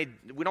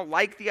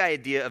like the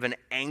idea of an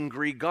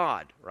angry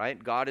God,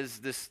 right? God is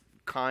this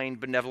kind,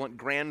 benevolent,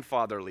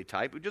 grandfatherly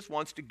type who just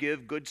wants to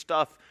give good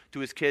stuff to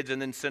his kids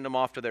and then send them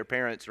off to their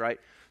parents, right?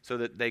 So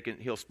that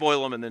he'll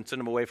spoil them and then send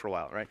them away for a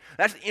while, right?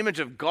 That's the image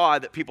of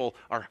God that people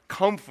are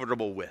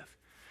comfortable with.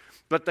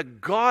 But the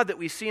God that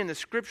we see in the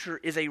Scripture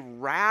is a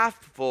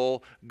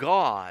wrathful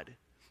God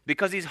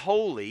because he's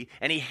holy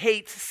and he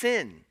hates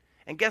sin.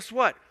 And guess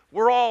what?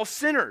 We're all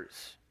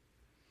sinners.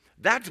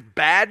 That's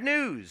bad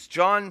news.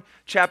 John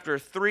chapter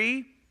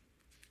 3,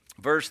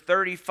 verse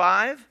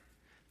 35,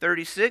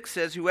 36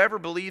 says, whoever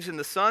believes in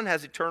the Son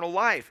has eternal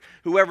life.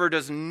 Whoever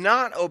does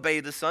not obey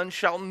the Son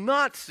shall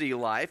not see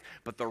life,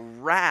 but the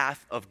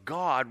wrath of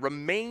God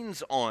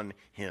remains on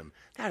him.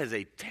 That is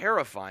a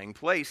terrifying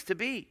place to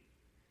be.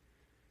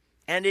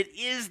 And it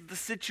is the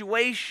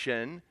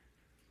situation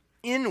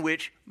in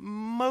which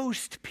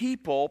most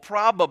people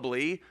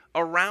probably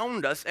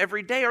around us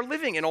every day are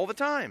living in all the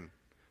time.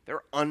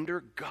 They're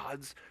under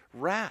God's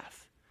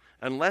wrath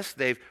unless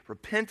they've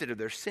repented of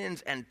their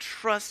sins and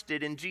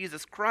trusted in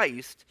Jesus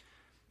Christ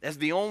as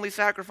the only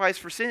sacrifice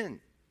for sin.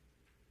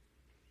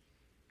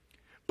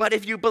 But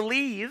if you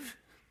believe,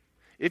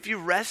 if you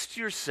rest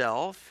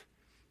yourself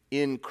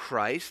in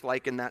Christ,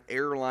 like in that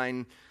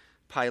airline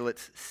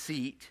pilot's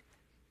seat,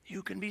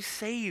 you can be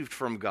saved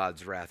from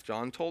God's wrath.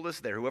 John told us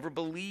there, whoever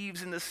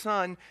believes in the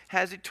Son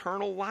has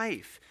eternal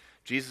life.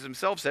 Jesus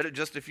himself said it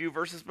just a few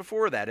verses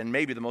before that, and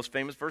maybe the most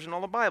famous verse in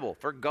all the Bible.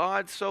 For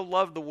God so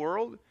loved the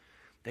world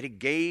that he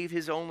gave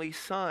his only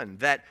Son,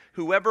 that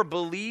whoever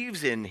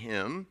believes in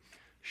him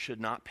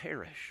should not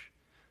perish,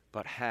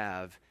 but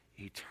have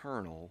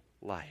eternal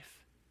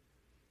life.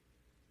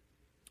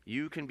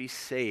 You can be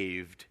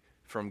saved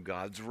from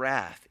God's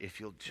wrath if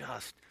you'll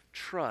just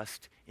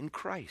trust in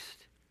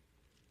Christ.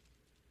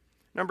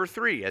 Number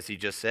 3, as he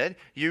just said,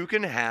 you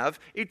can have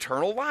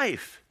eternal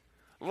life.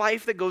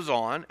 life that goes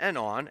on and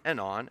on and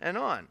on and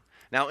on.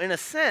 Now, in a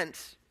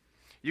sense,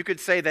 you could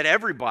say that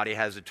everybody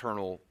has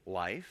eternal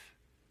life,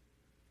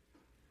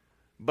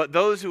 but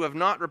those who have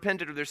not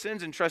repented of their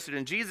sins and trusted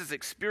in Jesus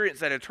experience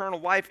that eternal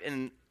life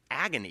in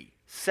agony,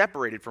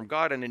 separated from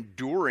God and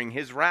enduring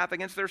his wrath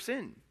against their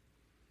sin.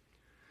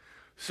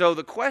 So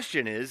the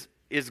question is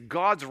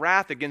God's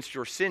wrath against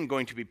your sin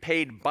going to be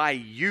paid by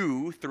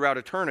you throughout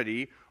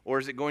eternity, or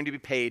is it going to be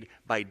paid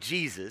by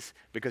Jesus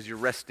because you're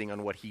resting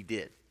on what he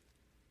did?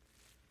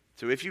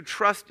 So if you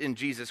trust in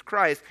Jesus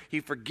Christ, he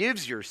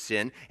forgives your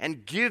sin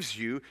and gives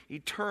you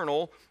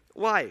eternal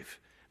life.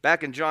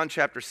 Back in John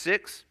chapter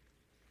 6,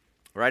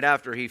 right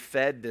after he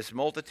fed this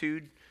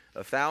multitude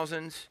of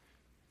thousands,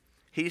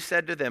 he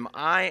said to them,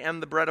 I am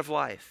the bread of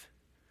life.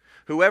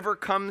 Whoever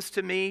comes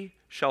to me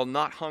shall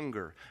not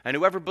hunger, and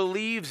whoever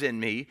believes in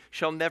me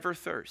shall never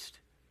thirst.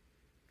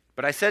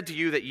 But I said to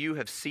you that you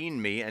have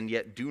seen me and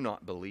yet do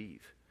not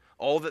believe.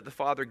 All that the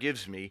Father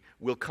gives me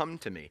will come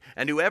to me,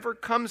 and whoever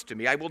comes to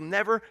me I will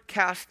never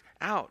cast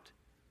out.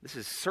 This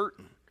is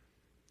certain.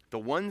 The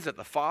ones that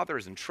the Father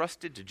has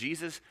entrusted to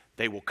Jesus,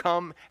 they will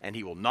come, and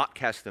he will not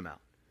cast them out.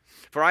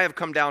 For I have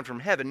come down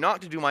from heaven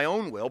not to do my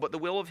own will, but the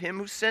will of him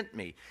who sent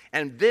me.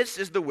 And this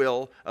is the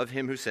will of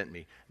him who sent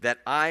me, that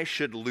I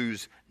should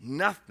lose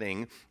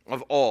nothing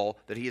of all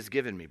that he has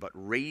given me, but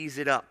raise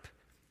it up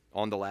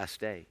on the last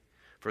day.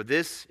 For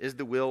this is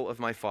the will of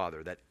my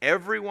Father, that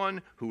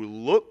everyone who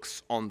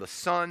looks on the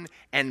Son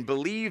and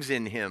believes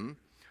in him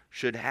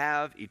should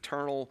have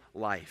eternal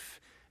life,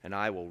 and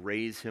I will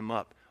raise him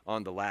up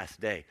on the last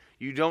day.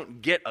 You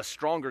don't get a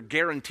stronger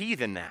guarantee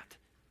than that.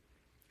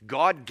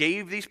 God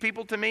gave these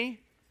people to me.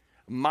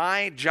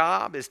 My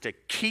job is to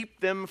keep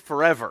them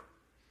forever,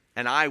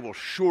 and I will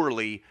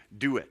surely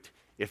do it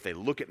if they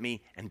look at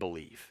me and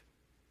believe.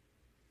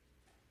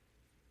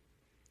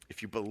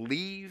 If you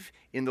believe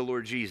in the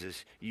Lord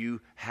Jesus,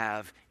 you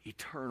have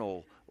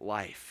eternal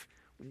life.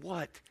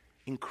 What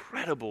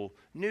incredible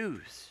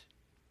news.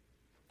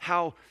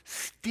 How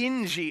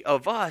stingy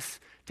of us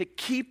to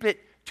keep it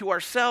to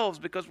ourselves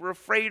because we're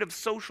afraid of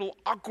social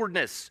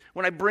awkwardness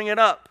when I bring it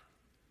up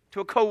to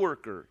a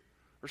coworker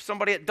or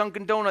somebody at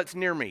Dunkin' Donuts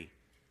near me.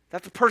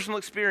 That's a personal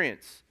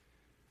experience.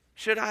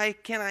 Should I?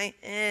 Can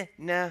I?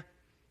 Nah.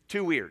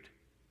 Too weird.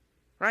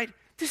 Right?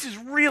 This is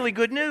really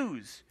good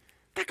news.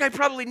 That guy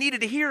probably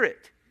needed to hear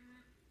it.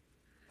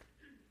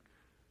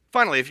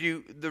 Finally,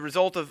 the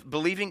result of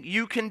believing,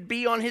 you can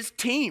be on his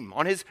team,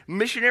 on his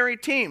missionary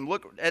team.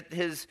 Look at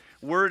his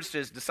words to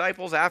his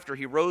disciples after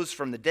he rose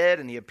from the dead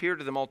and he appeared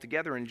to them all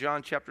together in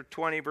John chapter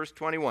 20, verse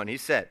 21. He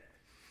said,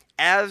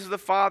 as the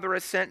Father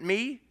has sent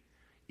me,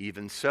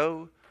 even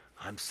so,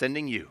 I'm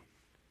sending you.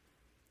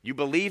 You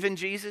believe in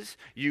Jesus,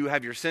 you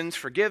have your sins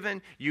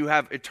forgiven, you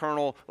have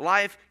eternal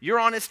life, you're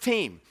on his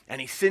team,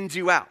 and he sends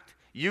you out.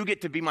 You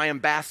get to be my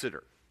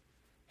ambassador.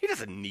 He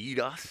doesn't need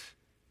us,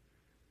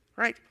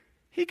 right?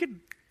 He could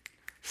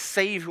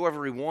save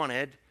whoever he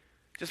wanted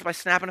just by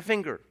snapping a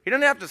finger. He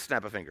doesn't have to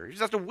snap a finger. He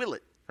just has to will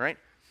it, right?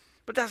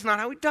 But that's not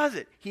how he does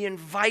it. He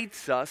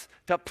invites us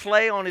to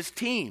play on his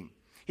team.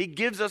 He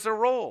gives us a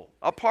role,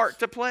 a part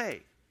to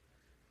play.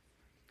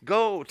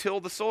 Go,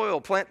 till the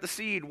soil, plant the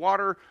seed,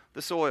 water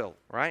the soil,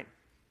 right?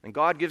 And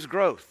God gives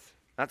growth.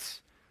 That's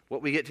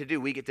what we get to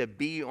do. We get to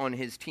be on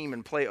his team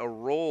and play a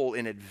role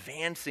in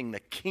advancing the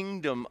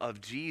kingdom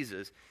of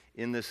Jesus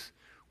in this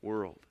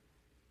world.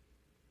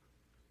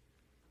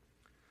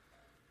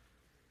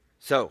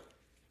 So,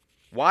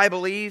 why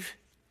believe?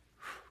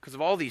 Because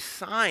of all these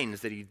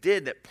signs that he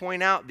did that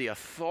point out the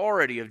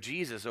authority of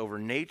Jesus over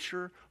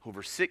nature,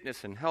 over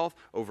sickness and health,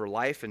 over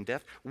life and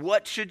death.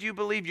 What should you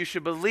believe?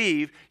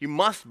 You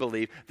must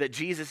believe that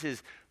Jesus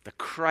is the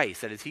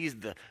Christ, that is, he's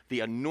the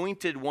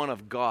anointed one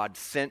of God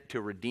sent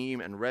to redeem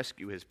and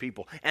rescue his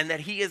people, and that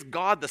he is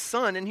God the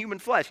Son in human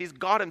flesh. He's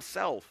God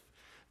himself.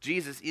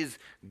 Jesus is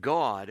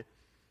God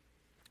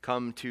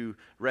come to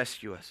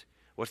rescue us.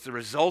 What's the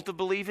result of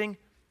believing?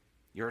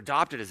 You're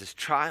adopted as his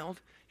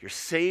child. You're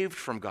saved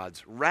from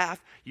God's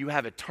wrath. You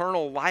have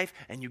eternal life,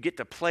 and you get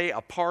to play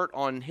a part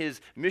on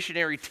his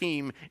missionary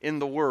team in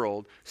the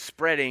world,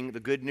 spreading the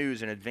good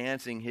news and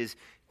advancing his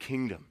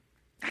kingdom.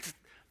 That's,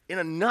 in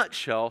a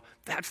nutshell,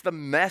 that's the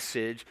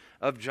message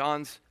of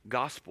John's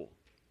gospel.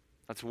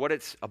 That's what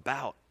it's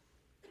about.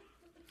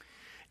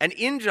 And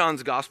in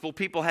John's gospel,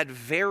 people had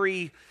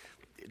very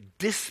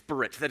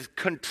disparate, that is,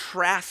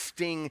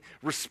 contrasting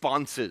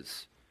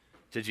responses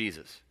to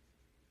Jesus.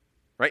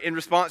 Right? In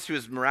response to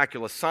his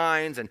miraculous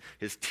signs and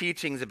his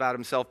teachings about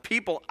himself,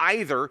 people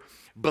either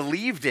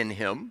believed in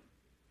him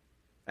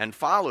and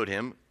followed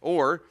him,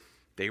 or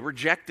they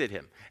rejected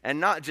him.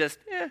 And not just,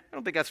 I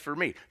don't think that's for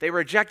me. They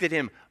rejected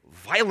him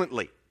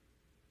violently.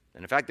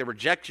 And in fact, the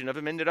rejection of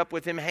him ended up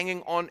with him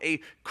hanging on a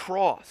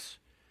cross.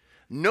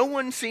 No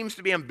one seems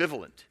to be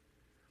ambivalent.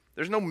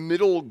 There's no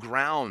middle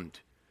ground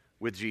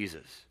with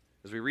Jesus.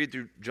 As we read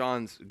through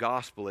John's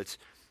gospel, it's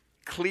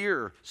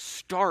clear,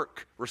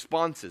 stark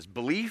responses.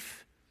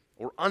 Belief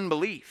or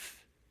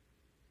unbelief.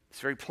 It's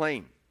very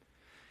plain.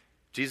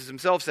 Jesus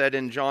himself said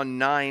in John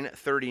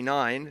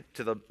 9:39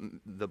 to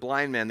the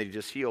blind man that he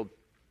just healed,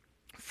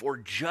 "For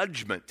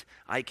judgment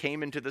I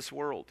came into this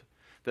world,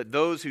 that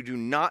those who do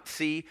not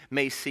see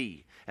may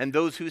see, and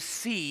those who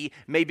see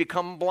may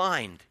become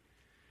blind."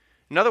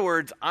 In other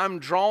words, I'm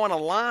drawing a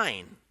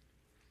line.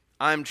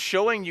 I'm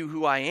showing you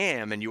who I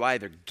am, and you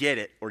either get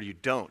it or you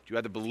don't. You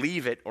either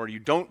believe it or you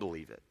don't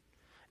believe it.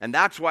 And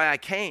that's why I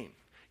came.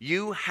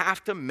 You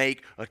have to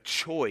make a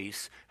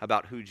choice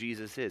about who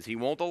Jesus is. He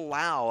won't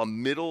allow a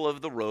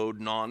middle-of-the-road,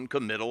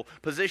 non-committal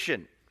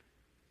position.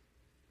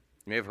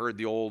 You may have heard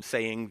the old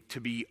saying,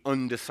 to be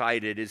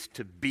undecided is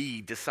to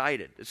be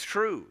decided. It's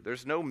true.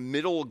 There's no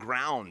middle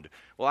ground.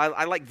 Well,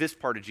 I like this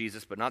part of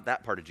Jesus, but not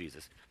that part of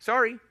Jesus.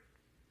 Sorry.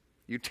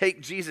 You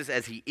take Jesus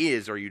as he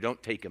is, or you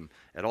don't take him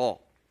at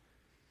all.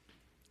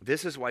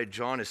 This is why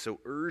John is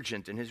so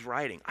urgent in his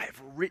writing. I have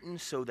written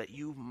so that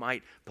you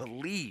might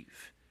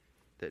believe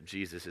that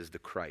Jesus is the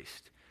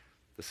Christ,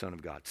 the Son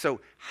of God.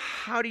 So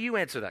how do you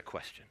answer that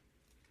question?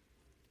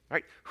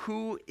 Right?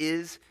 Who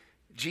is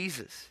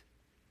Jesus?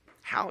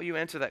 How you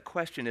answer that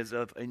question is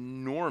of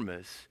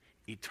enormous,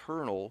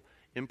 eternal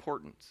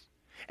importance.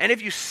 And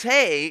if you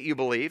say you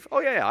believe, oh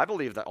yeah, I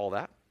believe that all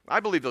that. I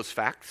believe those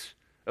facts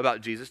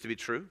about Jesus to be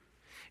true.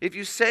 If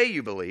you say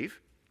you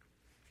believe,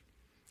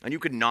 and you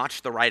could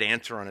notch the right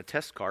answer on a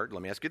test card,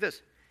 let me ask you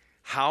this.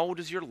 How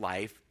does your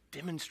life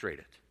demonstrate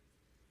it?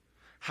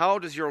 How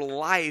does your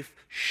life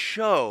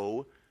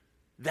show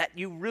that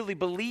you really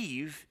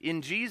believe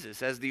in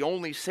Jesus as the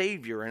only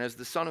Savior and as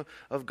the Son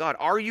of God?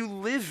 Are you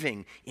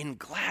living in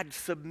glad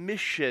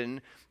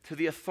submission to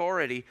the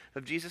authority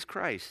of Jesus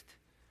Christ,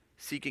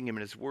 seeking him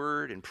in his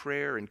word and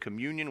prayer and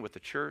communion with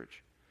the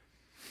church?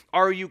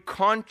 Are you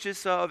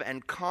conscious of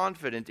and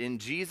confident in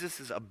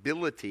Jesus'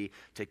 ability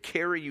to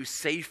carry you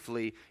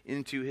safely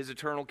into his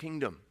eternal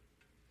kingdom?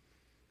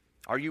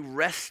 Are you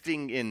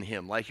resting in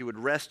him like you would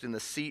rest in the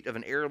seat of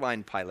an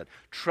airline pilot,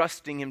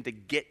 trusting him to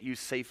get you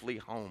safely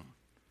home?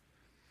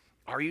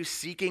 Are you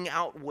seeking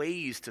out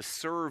ways to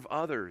serve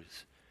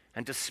others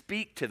and to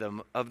speak to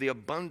them of the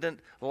abundant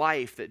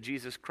life that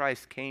Jesus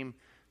Christ came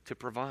to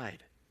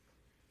provide?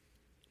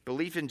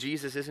 Belief in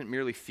Jesus isn't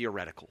merely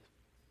theoretical.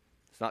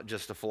 It's not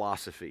just a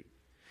philosophy.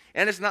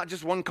 And it's not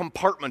just one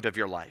compartment of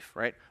your life,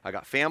 right? I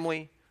got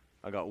family,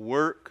 I got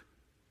work,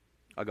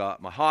 I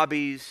got my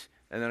hobbies,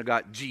 and then I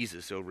got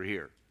Jesus over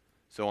here.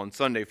 So on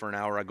Sunday for an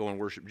hour, I go and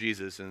worship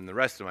Jesus, and the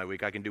rest of my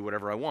week, I can do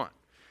whatever I want.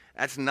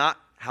 That's not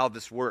how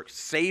this works.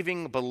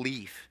 Saving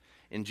belief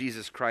in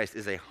Jesus Christ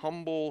is a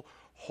humble,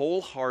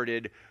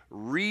 wholehearted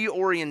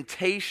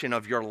reorientation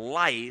of your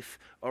life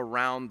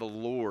around the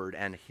Lord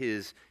and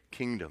his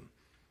kingdom.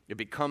 It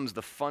becomes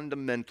the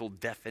fundamental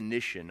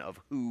definition of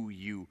who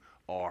you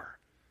are.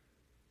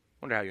 I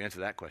wonder how you answer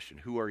that question.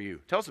 Who are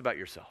you? Tell us about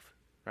yourself,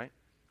 right?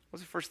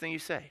 What's the first thing you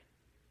say?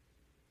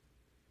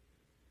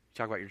 You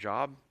talk about your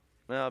job?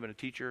 Well, I've been a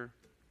teacher,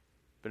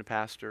 been a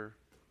pastor,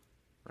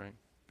 right?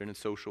 Been a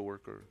social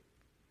worker.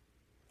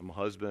 I'm a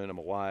husband, I'm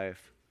a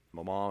wife, I'm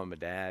a mom, I'm a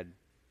dad.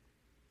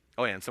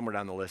 Oh yeah, and somewhere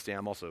down the list, yeah,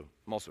 I'm also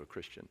a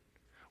Christian.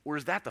 Or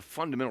is that the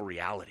fundamental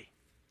reality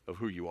of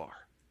who you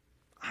are?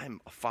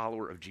 I'm a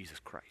follower of Jesus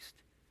Christ.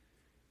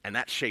 And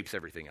that shapes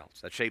everything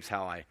else. That shapes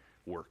how I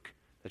work.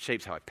 That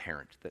shapes how I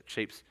parent. That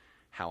shapes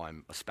how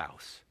I'm a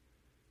spouse.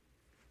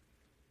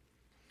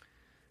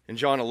 In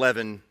John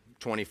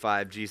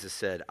 11:25, Jesus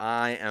said,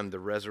 "I am the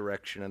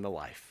resurrection and the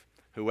life.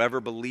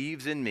 Whoever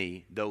believes in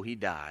me, though he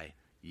die,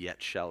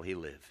 yet shall he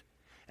live.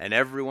 And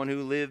everyone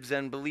who lives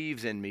and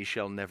believes in me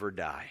shall never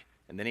die."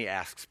 And then he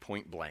asks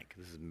point blank,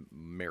 this is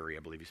Mary, I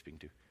believe he's speaking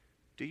to,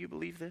 do you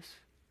believe this?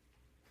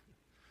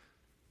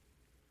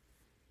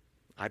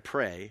 I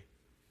pray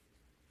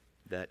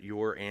that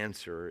your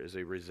answer is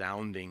a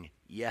resounding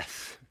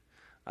yes,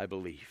 I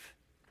believe.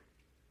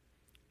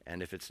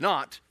 And if it's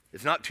not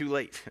too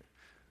late.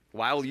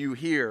 While you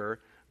hear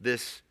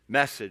this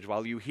message,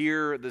 while you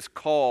hear this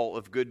call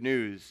of good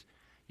news,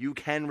 you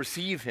can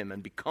receive him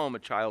and become a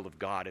child of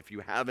God. If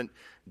you haven't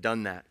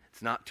done that,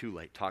 it's not too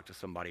late. Talk to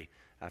somebody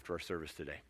after our service today.